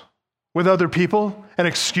themselves with other people and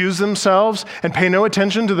excuse themselves and pay no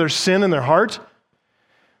attention to their sin in their heart,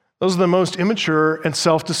 those are the most immature and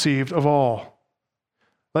self-deceived of all.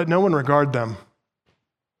 Let no one regard them.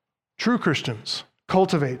 True Christians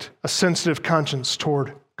cultivate a sensitive conscience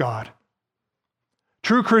toward God.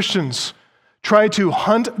 True Christians try to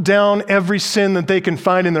hunt down every sin that they can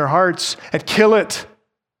find in their hearts and kill it,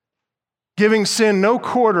 giving sin no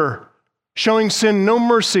quarter, showing sin no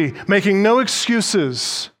mercy, making no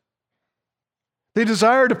excuses. They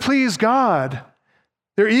desire to please God.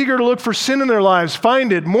 They're eager to look for sin in their lives,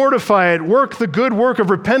 find it, mortify it, work the good work of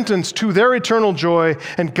repentance to their eternal joy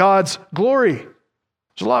and God's glory.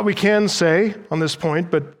 There's a lot we can say on this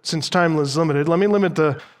point, but since time is limited, let me limit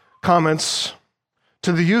the comments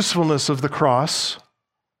to the usefulness of the cross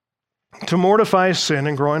to mortify sin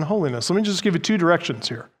and grow in holiness. Let me just give you two directions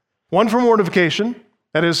here. One for mortification,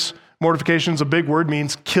 that is, mortification is a big word,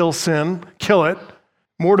 means kill sin, kill it,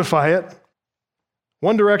 mortify it.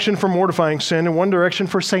 One direction for mortifying sin and one direction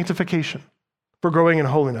for sanctification, for growing in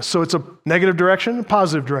holiness. So it's a negative direction, a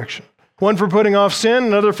positive direction. One for putting off sin,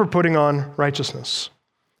 another for putting on righteousness.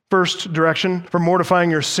 First direction for mortifying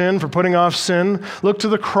your sin, for putting off sin, look to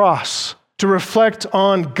the cross to reflect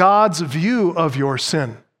on God's view of your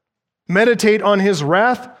sin. Meditate on his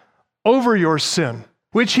wrath over your sin,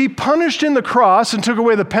 which he punished in the cross and took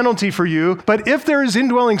away the penalty for you. But if there is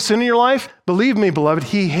indwelling sin in your life, believe me, beloved,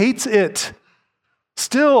 he hates it.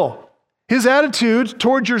 Still, his attitude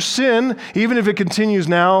towards your sin, even if it continues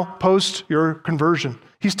now post your conversion,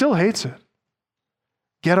 he still hates it.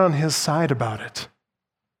 Get on his side about it.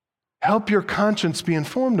 Help your conscience be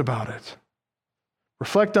informed about it.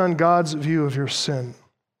 Reflect on God's view of your sin.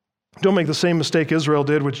 Don't make the same mistake Israel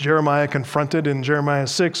did, which Jeremiah confronted in Jeremiah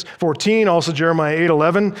 6:14, also Jeremiah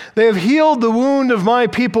 8:11. They have healed the wound of my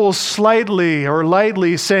people slightly or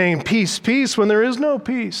lightly, saying, peace, peace, when there is no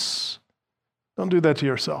peace. Don't do that to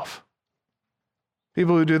yourself.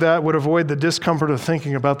 People who do that would avoid the discomfort of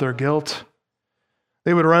thinking about their guilt.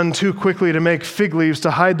 They would run too quickly to make fig leaves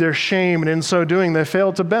to hide their shame, and in so doing, they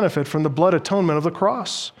fail to benefit from the blood atonement of the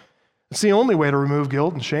cross. It's the only way to remove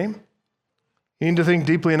guilt and shame. You need to think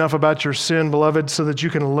deeply enough about your sin, beloved, so that you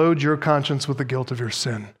can load your conscience with the guilt of your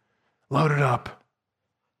sin. Load it up.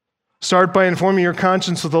 Start by informing your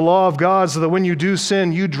conscience of the law of God so that when you do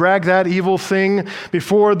sin, you drag that evil thing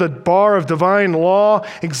before the bar of divine law,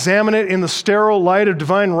 examine it in the sterile light of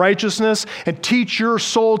divine righteousness, and teach your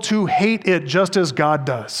soul to hate it just as God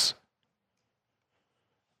does.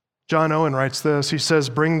 John Owen writes this. He says,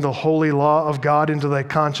 bring the holy law of God into thy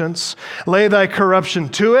conscience. Lay thy corruption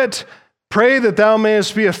to it. Pray that thou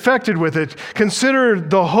mayest be affected with it. Consider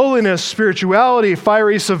the holiness, spirituality,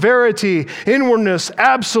 fiery severity, inwardness,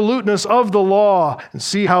 absoluteness of the law, and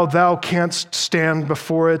see how thou canst stand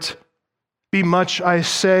before it. Be much, I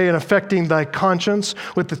say, in affecting thy conscience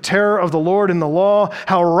with the terror of the Lord in the law,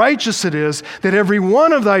 how righteous it is that every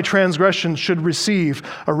one of thy transgressions should receive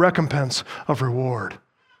a recompense of reward.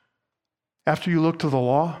 After you look to the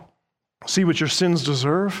law, see what your sins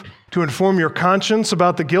deserve, to inform your conscience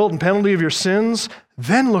about the guilt and penalty of your sins,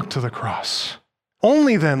 then look to the cross.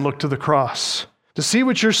 Only then look to the cross to see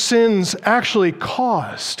what your sins actually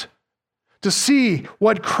caused, to see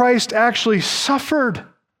what Christ actually suffered.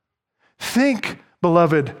 Think,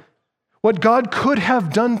 beloved, what God could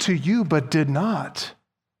have done to you but did not,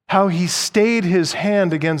 how he stayed his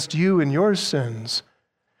hand against you and your sins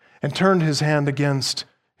and turned his hand against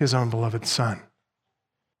his own beloved Son.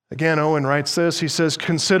 Again, Owen writes this. He says,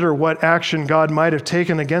 consider what action God might have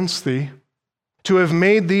taken against thee to have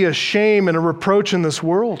made thee a shame and a reproach in this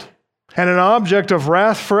world and an object of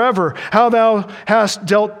wrath forever, how thou hast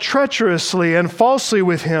dealt treacherously and falsely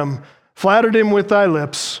with him, flattered him with thy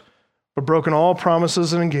lips, but broken all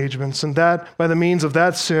promises and engagements, and that by the means of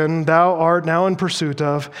that sin thou art now in pursuit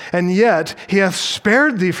of, and yet he hath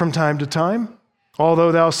spared thee from time to time.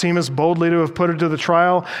 Although thou seemest boldly to have put it to the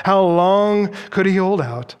trial, how long could he hold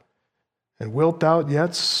out? And wilt thou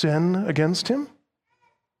yet sin against him?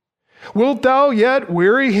 Wilt thou yet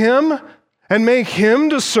weary him and make him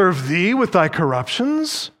to serve thee with thy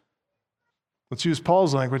corruptions? Let's use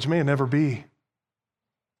Paul's language, may it never be.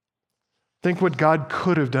 Think what God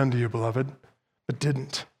could have done to you, beloved, but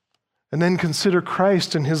didn't. And then consider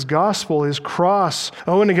Christ and his gospel, his cross.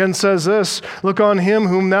 Owen again says this, look on him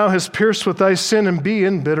whom thou hast pierced with thy sin and be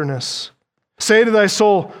in bitterness. Say to thy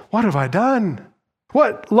soul, what have I done?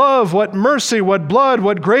 What love, what mercy, what blood,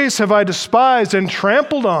 what grace have I despised and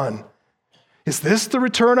trampled on? Is this the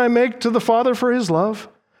return I make to the Father for his love,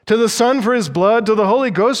 to the Son for his blood, to the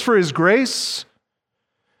Holy Ghost for his grace?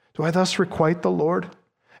 Do I thus requite the Lord?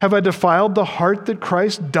 Have I defiled the heart that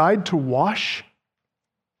Christ died to wash?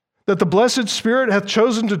 That the blessed Spirit hath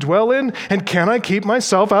chosen to dwell in, and can I keep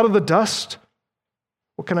myself out of the dust?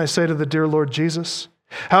 What can I say to the dear Lord Jesus?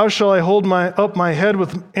 How shall I hold up my head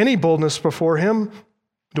with any boldness before him?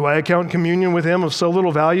 Do I account communion with him of so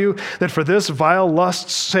little value that for this vile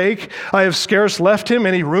lust's sake I have scarce left him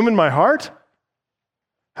any room in my heart?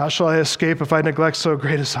 How shall I escape if I neglect so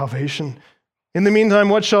great a salvation? In the meantime,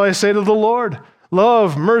 what shall I say to the Lord?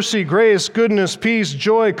 Love, mercy, grace, goodness, peace,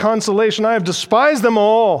 joy, consolation, I have despised them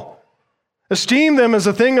all. Esteem them as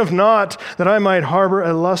a thing of naught, that I might harbor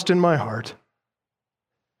a lust in my heart.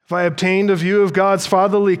 If I obtained a view of God's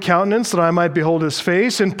fatherly countenance, that I might behold his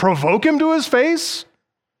face and provoke him to his face?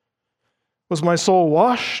 Was my soul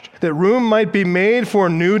washed, that room might be made for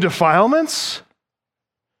new defilements?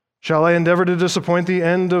 Shall I endeavor to disappoint the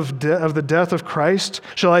end of the death of Christ?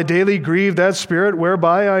 Shall I daily grieve that Spirit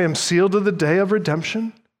whereby I am sealed to the day of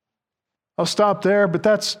redemption? I'll stop there, but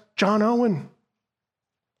that's John Owen.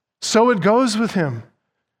 So it goes with him,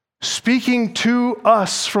 speaking to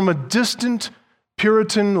us from a distant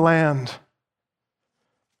Puritan land,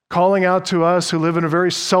 calling out to us who live in a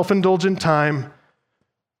very self-indulgent time,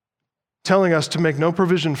 telling us to make no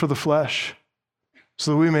provision for the flesh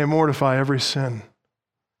so that we may mortify every sin,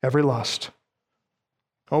 every lust.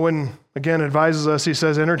 Owen again advises us, he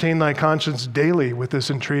says, entertain thy conscience daily with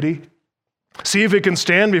this entreaty. See if it can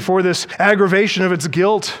stand before this aggravation of its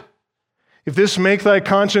guilt. If this make thy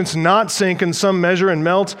conscience not sink in some measure and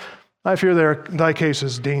melt, I fear thy case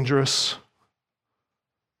is dangerous.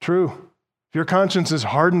 True. If your conscience is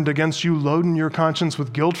hardened against you, loading your conscience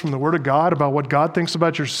with guilt from the Word of God about what God thinks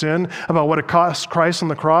about your sin, about what it cost Christ on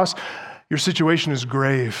the cross, your situation is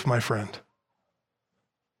grave, my friend.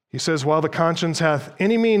 He says, while the conscience hath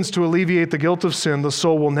any means to alleviate the guilt of sin, the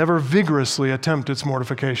soul will never vigorously attempt its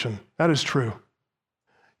mortification. That is true.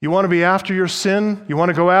 You want to be after your sin? You want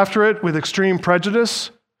to go after it with extreme prejudice?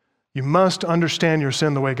 You must understand your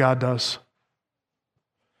sin the way God does.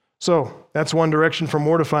 So, that's one direction for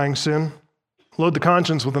mortifying sin. Load the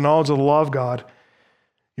conscience with the knowledge of the law of God.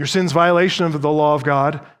 Your sin's violation of the law of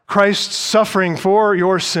God, Christ's suffering for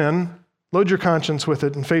your sin, load your conscience with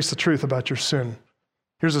it and face the truth about your sin.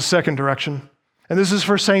 Here's a second direction, and this is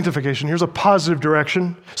for sanctification. Here's a positive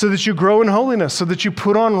direction, so that you grow in holiness, so that you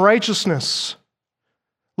put on righteousness.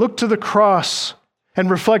 Look to the cross and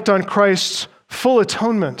reflect on Christ's full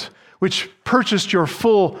atonement, which purchased your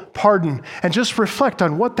full pardon, and just reflect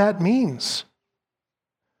on what that means.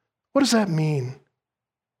 What does that mean?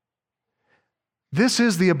 This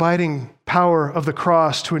is the abiding power of the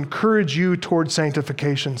cross to encourage you toward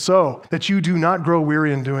sanctification so that you do not grow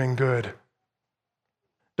weary in doing good.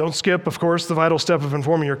 Don't skip, of course, the vital step of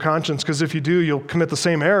informing your conscience, because if you do, you'll commit the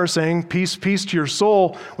same error saying, peace, peace to your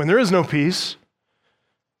soul, when there is no peace.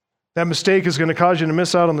 That mistake is going to cause you to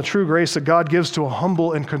miss out on the true grace that God gives to a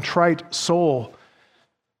humble and contrite soul.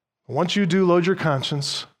 Once you do load your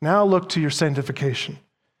conscience, now look to your sanctification.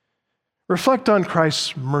 Reflect on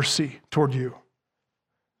Christ's mercy toward you.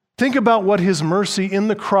 Think about what his mercy in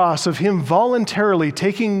the cross of him voluntarily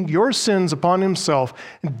taking your sins upon himself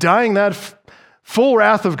and dying that full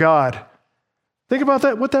wrath of God. Think about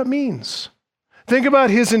that, what that means. Think about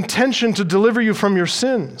his intention to deliver you from your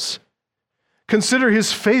sins. Consider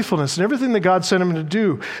his faithfulness and everything that God sent him to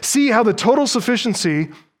do. See how the total sufficiency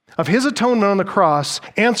of his atonement on the cross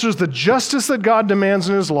answers the justice that God demands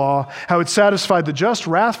in his law, how it satisfied the just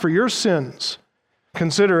wrath for your sins.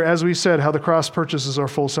 Consider, as we said, how the cross purchases our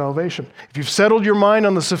full salvation. If you've settled your mind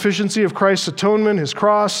on the sufficiency of Christ's atonement, his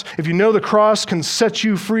cross, if you know the cross can set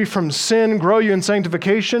you free from sin, grow you in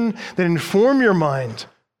sanctification, then inform your mind.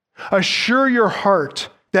 Assure your heart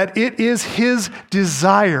that it is his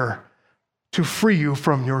desire to free you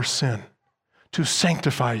from your sin, to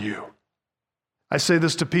sanctify you, I say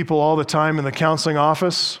this to people all the time in the counseling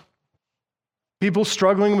office. People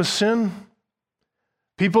struggling with sin,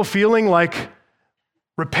 people feeling like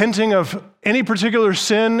repenting of any particular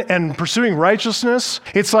sin and pursuing righteousness,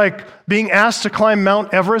 it's like being asked to climb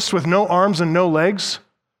Mount Everest with no arms and no legs.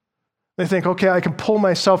 They think, okay, I can pull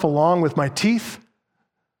myself along with my teeth,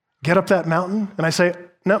 get up that mountain. And I say,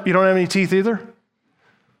 no, you don't have any teeth either.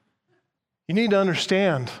 You need to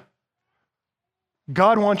understand,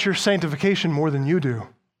 God wants your sanctification more than you do.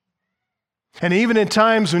 And even in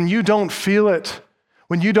times when you don't feel it,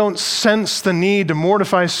 when you don't sense the need to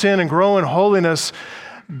mortify sin and grow in holiness,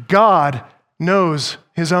 God knows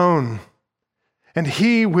his own, and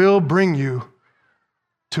he will bring you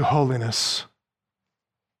to holiness.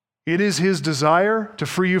 It is his desire to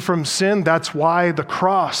free you from sin. That's why the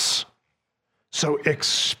cross. So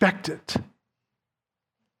expect it.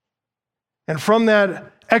 And from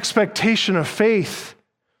that expectation of faith,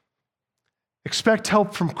 expect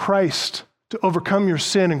help from Christ to overcome your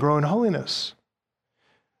sin and grow in holiness.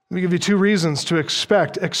 Let me give you two reasons to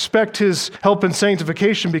expect. Expect his help in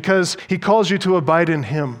sanctification because he calls you to abide in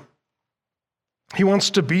him. He wants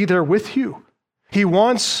to be there with you. He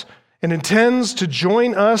wants and intends to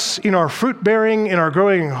join us in our fruit bearing, in our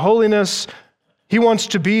growing in holiness. He wants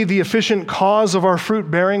to be the efficient cause of our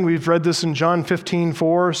fruit bearing. We've read this in John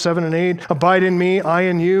 15:4, 7, and 8. Abide in me, I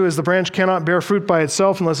in you, as the branch cannot bear fruit by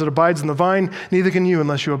itself unless it abides in the vine, neither can you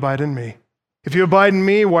unless you abide in me. If you abide in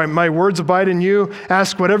me, why my words abide in you,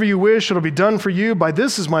 ask whatever you wish, it'll be done for you. By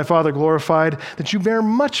this is my Father glorified, that you bear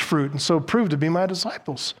much fruit and so prove to be my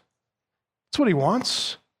disciples. That's what he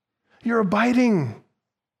wants. You're abiding.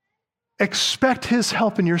 Expect his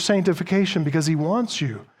help in your sanctification because he wants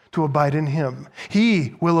you to abide in him.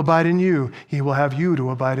 He will abide in you. He will have you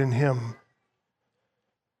to abide in him.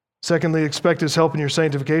 Secondly, expect his help in your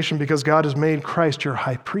sanctification because God has made Christ your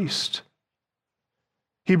high priest.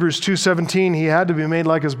 Hebrews 2:17, he had to be made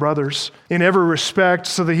like his brothers in every respect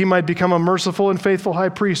so that he might become a merciful and faithful high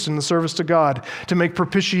priest in the service to God to make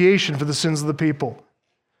propitiation for the sins of the people.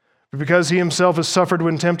 But because he himself has suffered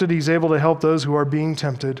when tempted, he's able to help those who are being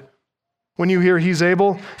tempted. When you hear he's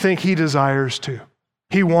able, think he desires to.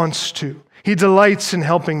 He wants to. He delights in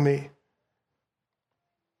helping me.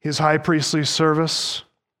 His high priestly service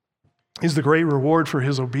is the great reward for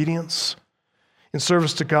his obedience in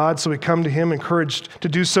service to God, so we come to him encouraged to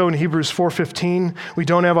do so in Hebrews 4:15. We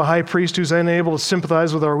don't have a high priest who's unable to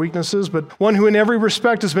sympathize with our weaknesses, but one who in every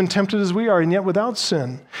respect has been tempted as we are, and yet without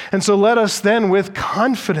sin. And so let us then with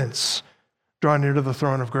confidence draw near to the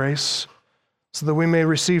throne of grace, so that we may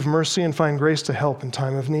receive mercy and find grace to help in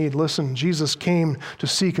time of need. Listen, Jesus came to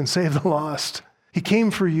seek and save the lost. He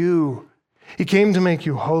came for you. He came to make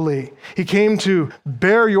you holy. He came to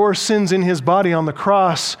bear your sins in his body on the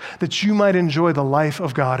cross that you might enjoy the life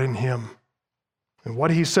of God in him. And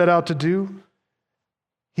what he set out to do,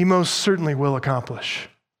 he most certainly will accomplish.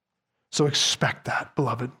 So expect that,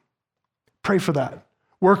 beloved. Pray for that.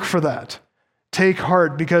 Work for that. Take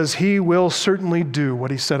heart because he will certainly do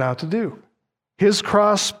what he set out to do. His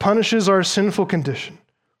cross punishes our sinful condition.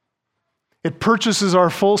 It purchases our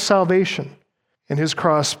full salvation, and his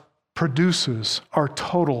cross produces our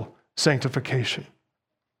total sanctification.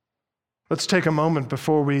 Let's take a moment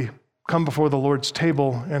before we come before the Lord's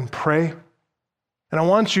table and pray. And I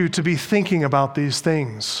want you to be thinking about these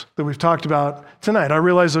things that we've talked about tonight. I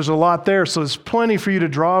realize there's a lot there, so there's plenty for you to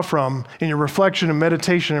draw from in your reflection and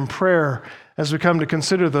meditation and prayer as we come to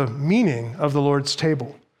consider the meaning of the Lord's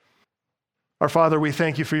table. Our Father, we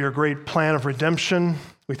thank you for your great plan of redemption.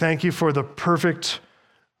 We thank you for the perfect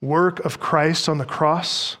work of Christ on the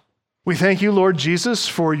cross. We thank you, Lord Jesus,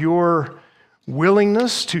 for your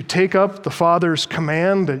willingness to take up the Father's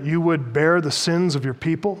command that you would bear the sins of your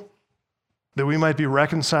people, that we might be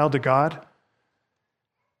reconciled to God.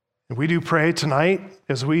 And we do pray tonight,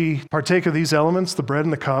 as we partake of these elements, the bread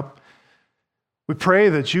and the cup, we pray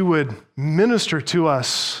that you would minister to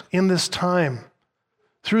us in this time,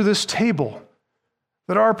 through this table,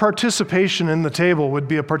 that our participation in the table would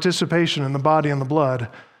be a participation in the body and the blood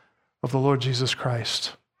of the Lord Jesus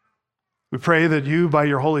Christ. We pray that you, by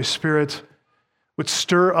your Holy Spirit, would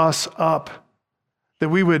stir us up, that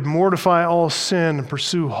we would mortify all sin and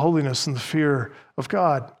pursue holiness in the fear of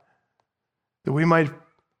God, that we might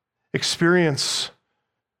experience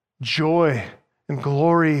joy and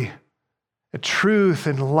glory and truth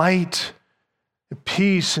and light and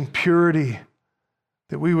peace and purity,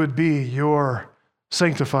 that we would be your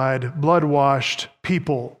sanctified, blood-washed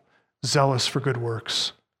people, zealous for good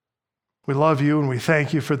works. We love you and we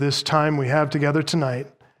thank you for this time we have together tonight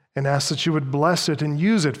and ask that you would bless it and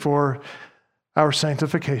use it for our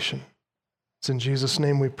sanctification. It's in Jesus'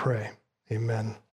 name we pray. Amen.